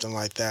or something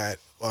like that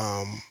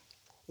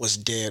was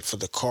dead for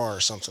the car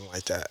or something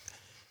like that.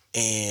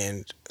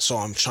 And so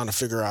I'm trying to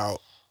figure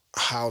out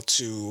how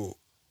to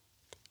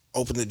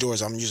open the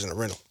doors. I'm using a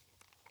rental.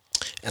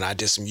 And I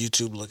did some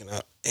YouTube looking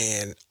up,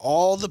 and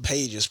all the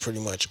pages pretty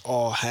much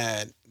all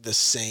had the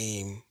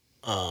same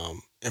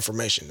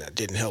information that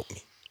didn't help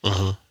me.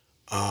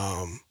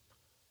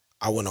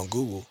 I went on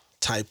Google,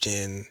 typed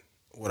in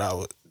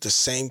the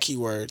same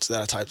keywords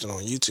that I typed in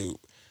on YouTube.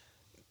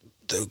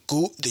 The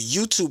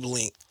YouTube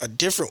link, a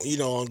different,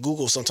 on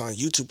Google sometimes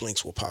YouTube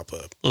links will pop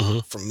up.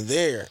 From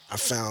there, I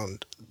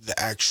found the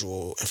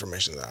actual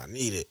information that I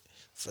needed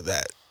for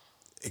that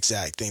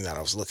exact thing that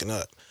I was looking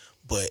up.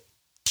 But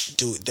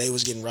dude, they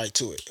was getting right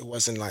to it. It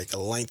wasn't like a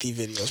lengthy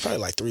video. It was probably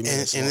like 3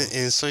 minutes long.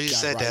 And so you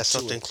said that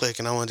something clicked,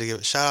 and I wanted to give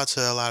a shout out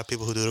to a lot of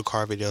people who do the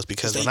car videos,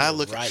 because when I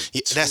look,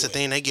 that's the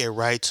thing, they get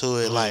right to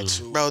it. Like,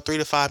 bro, 3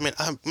 to 5 minutes.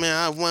 I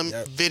have one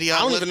video. I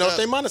don't even know if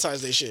they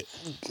monetize their shit.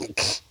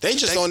 They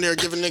just on there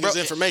giving niggas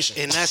information.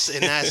 And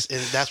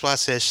that's why I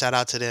said shout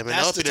out to them. And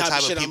they'll be the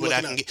type of people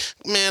that can get.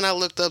 Man, I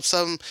looked up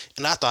something,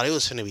 and I thought it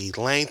was going to be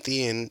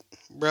lengthy, and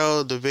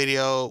bro, the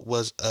video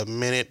was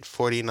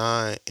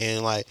 1:49,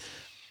 and like,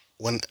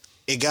 when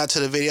it got to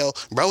the video,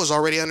 bro was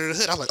already under the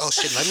hood. I was like, oh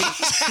shit, let me.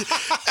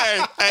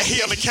 hey,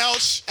 he on the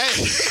couch.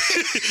 Hey,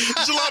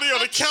 Jelani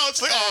on the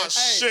couch. Like, oh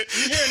shit.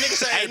 You hear a nigga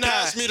say, hey,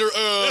 pass me the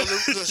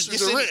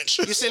wrench.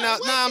 You sitting out?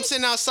 Nah, I'm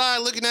sitting outside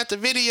looking at the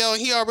video,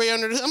 and he already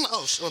under the hood. I'm like,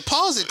 oh,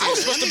 pause it. I was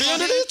supposed to be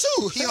under there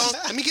too.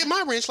 Let me get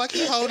my wrench, like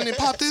he holding and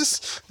pop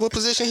this. What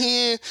position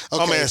he in?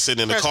 Okay. My man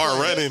sitting in the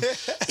car running.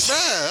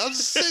 Bruh, I'm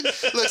just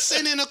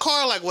sitting in the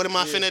car, like, what am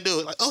I finna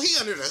do? Like, oh, he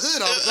under the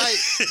hood. Like,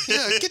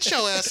 yeah, get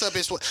your ass up.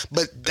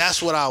 But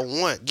that's what I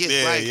want.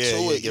 Get right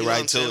to it. Get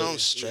right to it. Don't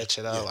stretch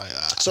it out like.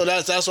 So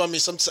that's what I mean.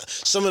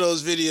 Some of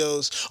those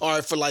videos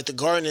are for like the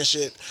gardening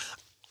shit.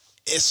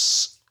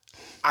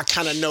 I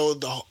kind of know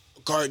the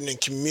gardening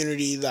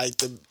community, like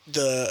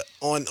the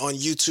on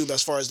YouTube,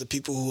 as far as the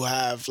people who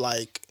have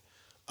like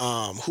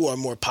who are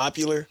more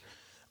popular.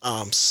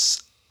 A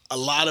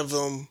lot of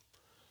them.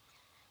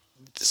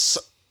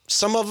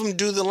 Some of them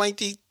do the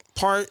lengthy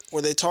part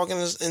where they talking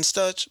and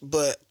such,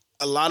 but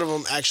a lot of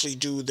them actually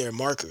do their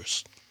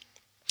markers.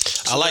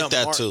 I like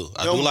that too.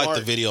 I do like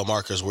the video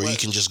markers where you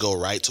can just go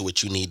right to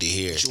what you need to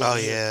hear. Oh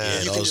yeah,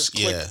 you can just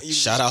click,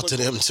 Shout out to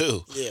them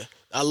too. Yeah,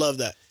 I love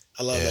that.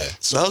 That.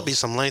 So those be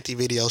some lengthy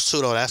videos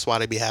too, though. That's why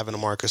they be having a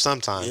marker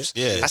sometimes.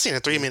 Yeah. I seen a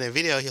 3-minute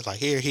video. He was like,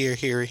 here,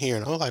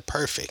 and I was like,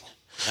 perfect.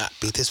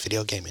 beat this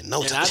video game in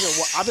no And time.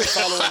 I've been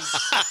following.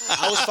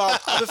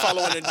 I've been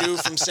following a dude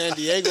from San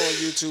Diego on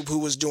YouTube who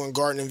was doing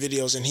gardening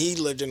videos, and he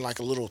lived in like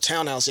a little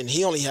townhouse, and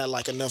he only had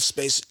like enough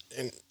space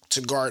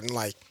to garden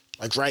like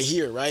right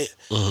here, right?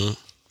 Mm-hmm.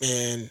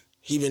 And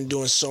he been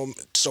doing so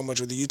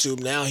much with the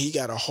YouTube. Now he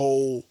got a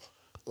whole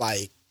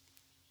like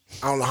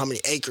I don't know how many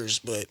acres,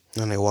 but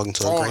Then they walk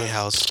into farm. a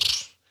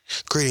greenhouse.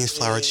 Greetings,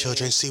 flower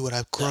children. See what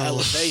I've the grown.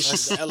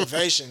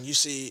 elevation you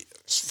see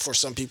for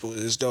some people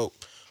is dope.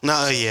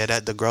 No, yeah,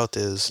 that the growth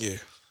is. Yeah.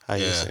 How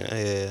you Yeah. say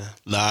it? Yeah.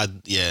 Nah,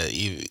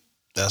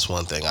 that's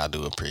one thing I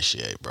do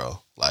appreciate, bro.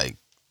 Like,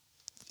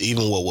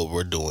 even what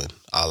we're doing,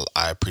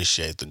 I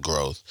appreciate the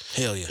growth.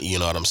 Hell yeah. You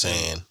know what I'm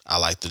saying? I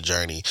like the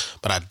journey,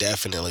 but I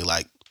definitely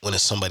like when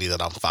it's somebody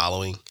that I'm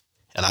following,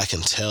 and I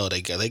can tell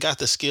they got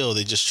the skill.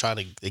 They just try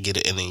to get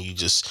it, and then you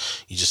just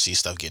see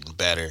stuff getting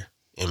better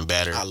and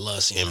better. I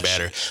love seeing and that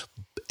better.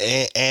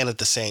 And at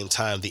the same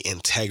time, the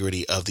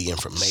integrity of the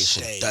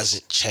information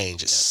doesn't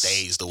change. It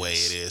stays the way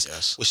it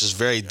is, which is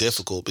very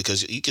difficult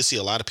because you can see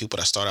a lot of people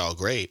that start out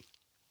great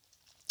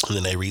and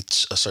then they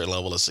reach a certain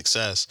level of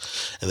success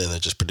and then they're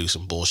just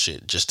producing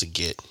bullshit just to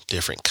get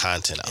different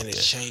content out And it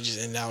there. changes,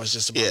 and now it's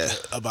just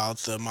about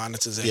the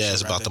monetization. Yeah,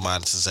 it's about the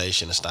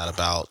monetization. It's not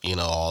about,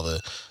 all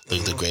the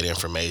great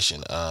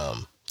information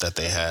that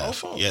they have.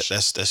 Oh, yeah,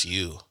 that's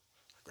you.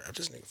 Grab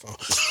this nigga phone.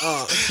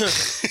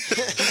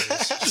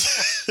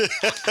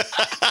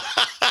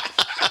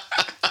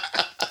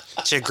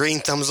 It's your green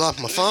thumbs off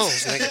my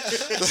phones, nigga.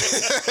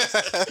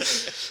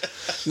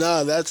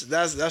 No,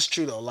 that's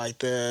true though. Like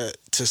to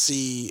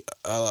see,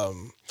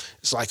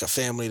 it's like a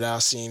family that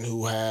I've seen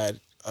who had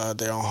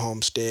their own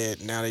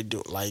homestead. Now they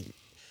do like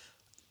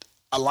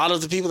a lot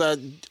of the people that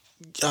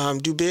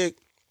do big,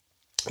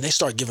 they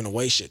start giving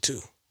away shit too.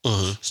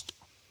 Mm-hmm.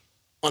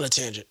 On a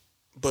tangent,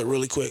 but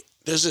really quick.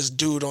 There's this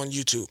dude on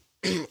YouTube.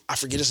 I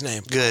forget his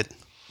name. Good.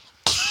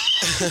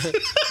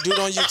 Dude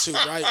on YouTube,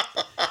 right?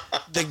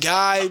 The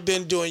guy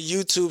been doing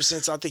YouTube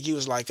since I think he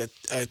was like a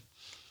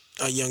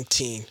young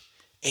teen.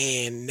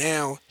 And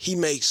now he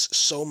makes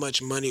so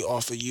much money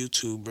off of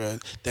YouTube, bro,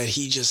 that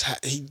he just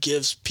he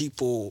gives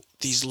people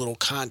these little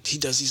he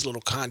does these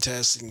little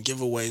contests and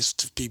giveaways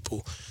to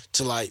people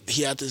to like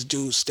he had this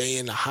dude stay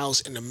in a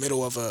house in the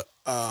middle of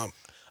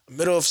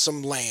middle of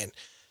some land,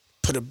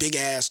 put a big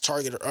ass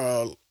target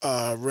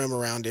rim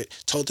around it,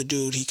 told the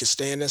dude he could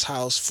stay in this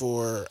house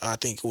for I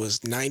think it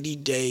was 90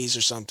 days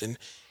or something.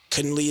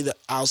 Couldn't leave the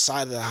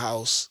outside of the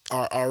house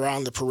or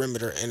around the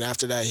perimeter, and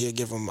after that he'll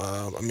give him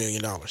 $1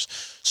 million.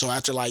 So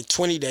after like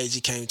 20 days,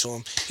 he came to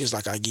him. He was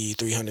like, "I give you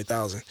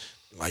 300,000."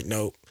 Like,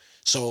 nope.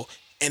 So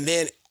and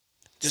then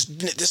this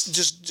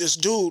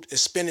dude is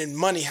spending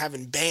money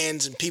having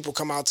bands and people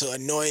come out to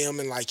annoy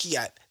him, and like he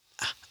got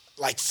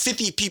like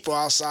 50 people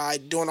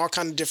outside doing all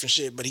kind of different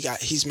shit, but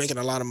he's making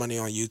a lot of money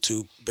on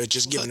YouTube, but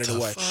just giving it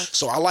away.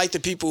 So I like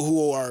the people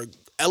who are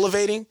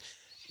elevating,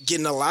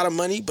 getting a lot of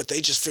money, but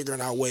they just figuring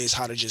out ways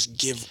how to just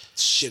give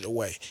shit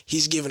away.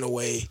 He's giving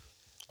away.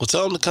 Well,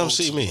 tell him to come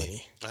see me.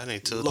 Money. I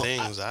need two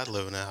things. I'd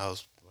live in that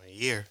house for a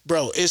year.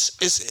 Bro, it's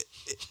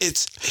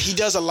he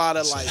does a lot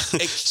of like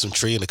Some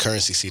tree in the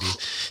currency CD.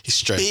 He's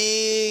straight.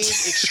 big,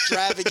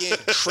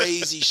 extravagant,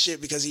 crazy shit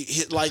because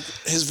he like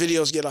his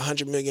videos get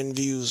 100 million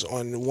views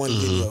on one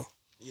video.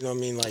 You know what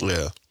I mean? Like,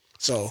 Yeah.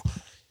 So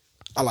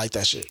I like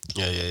that shit.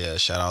 Yeah.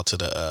 Shout out to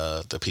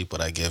the people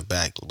that give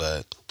back,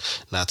 but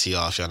not to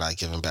y'all if y'all not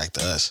giving back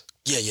to us.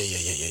 Yeah.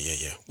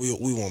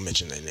 We won't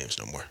mention their names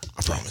no more.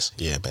 I promise.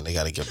 Yeah, man, they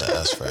gotta give to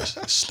us first.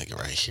 This nigga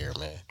right here,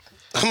 man.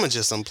 I'm gonna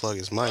just unplug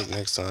his mic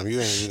next time.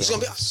 You ain't. It's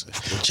gonna be.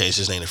 Change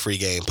his name to Free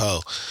Game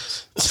Poe.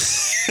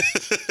 That's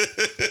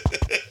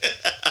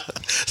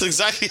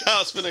exactly how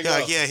it's gonna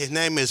go. Yeah, his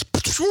name is.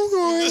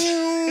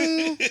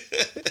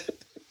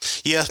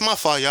 Yeah, it's my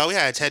fault, y'all. We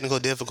had technical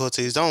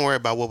difficulties. Don't worry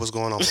about what was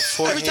going on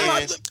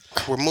beforehand.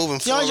 We're moving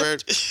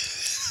forward.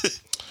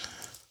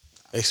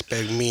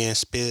 Expect me and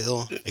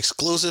Spill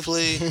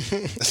exclusively.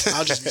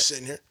 I'll just be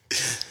sitting here.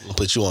 I'll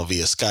put you on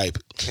via Skype.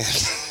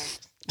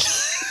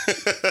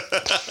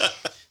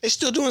 They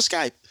still doing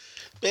Skype.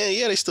 Man,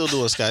 yeah, they still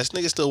doing Skype. This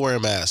nigga still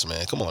wearing masks,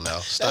 man. Come on now.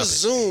 Stop That's it.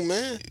 Zoom,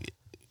 man.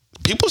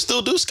 People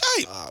still do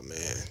Skype. Ah,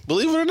 man.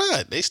 Believe it or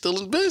not, they still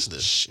in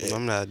business. Shit.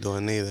 I'm not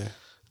doing neither.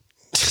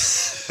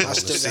 I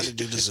still got to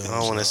do the Zoom. I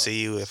don't want to see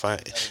you if I'm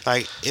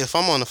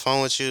on the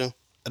phone with you.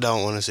 I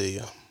don't want to see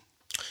you.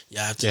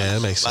 Yeah, I have to. Yeah,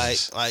 that makes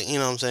sense. Like you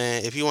know what I'm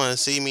saying. If you want to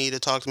see me to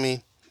talk to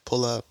me,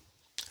 pull up.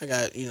 I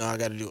got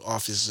to do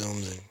office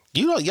Zooms and.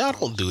 Y'all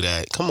don't do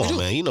that. Come on,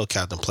 man. You know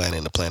Captain Planet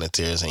and the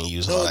Planeteers ain't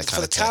using all that kind for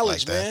of the tech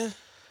college, like that.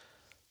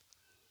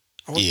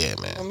 man. Yeah,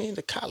 man. I mean,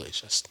 the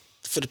college. That's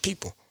for the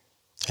people.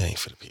 It ain't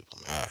for the people,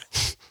 man. All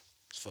right.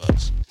 It's for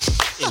us.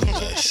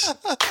 Anyways,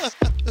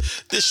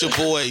 this your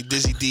boy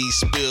Dizzy D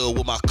Spill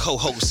with my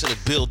co-host in the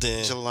building,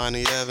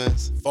 Jelani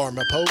Evans.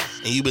 Farmer Poe.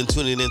 and you've been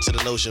tuning into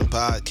the Notion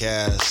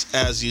Podcast.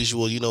 As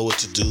usual, you know what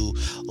to do.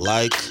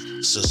 Like,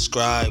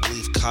 subscribe,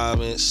 leave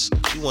comments.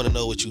 We want to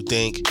know what you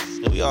think.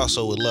 And we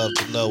also would love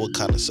to know what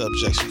kind of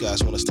subjects you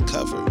guys want us to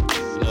cover. You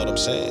know what I'm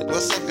saying?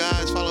 What's up,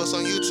 guys? Follow us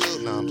on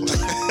YouTube. No, I'm playing.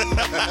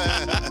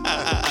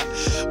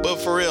 But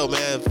for real,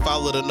 man,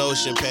 follow the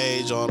Notion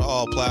page on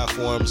all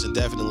platforms and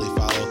definitely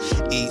follow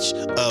each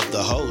of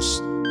the hosts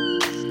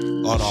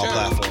on all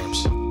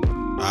platforms.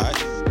 All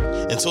right?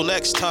 Until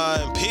next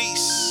time,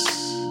 peace.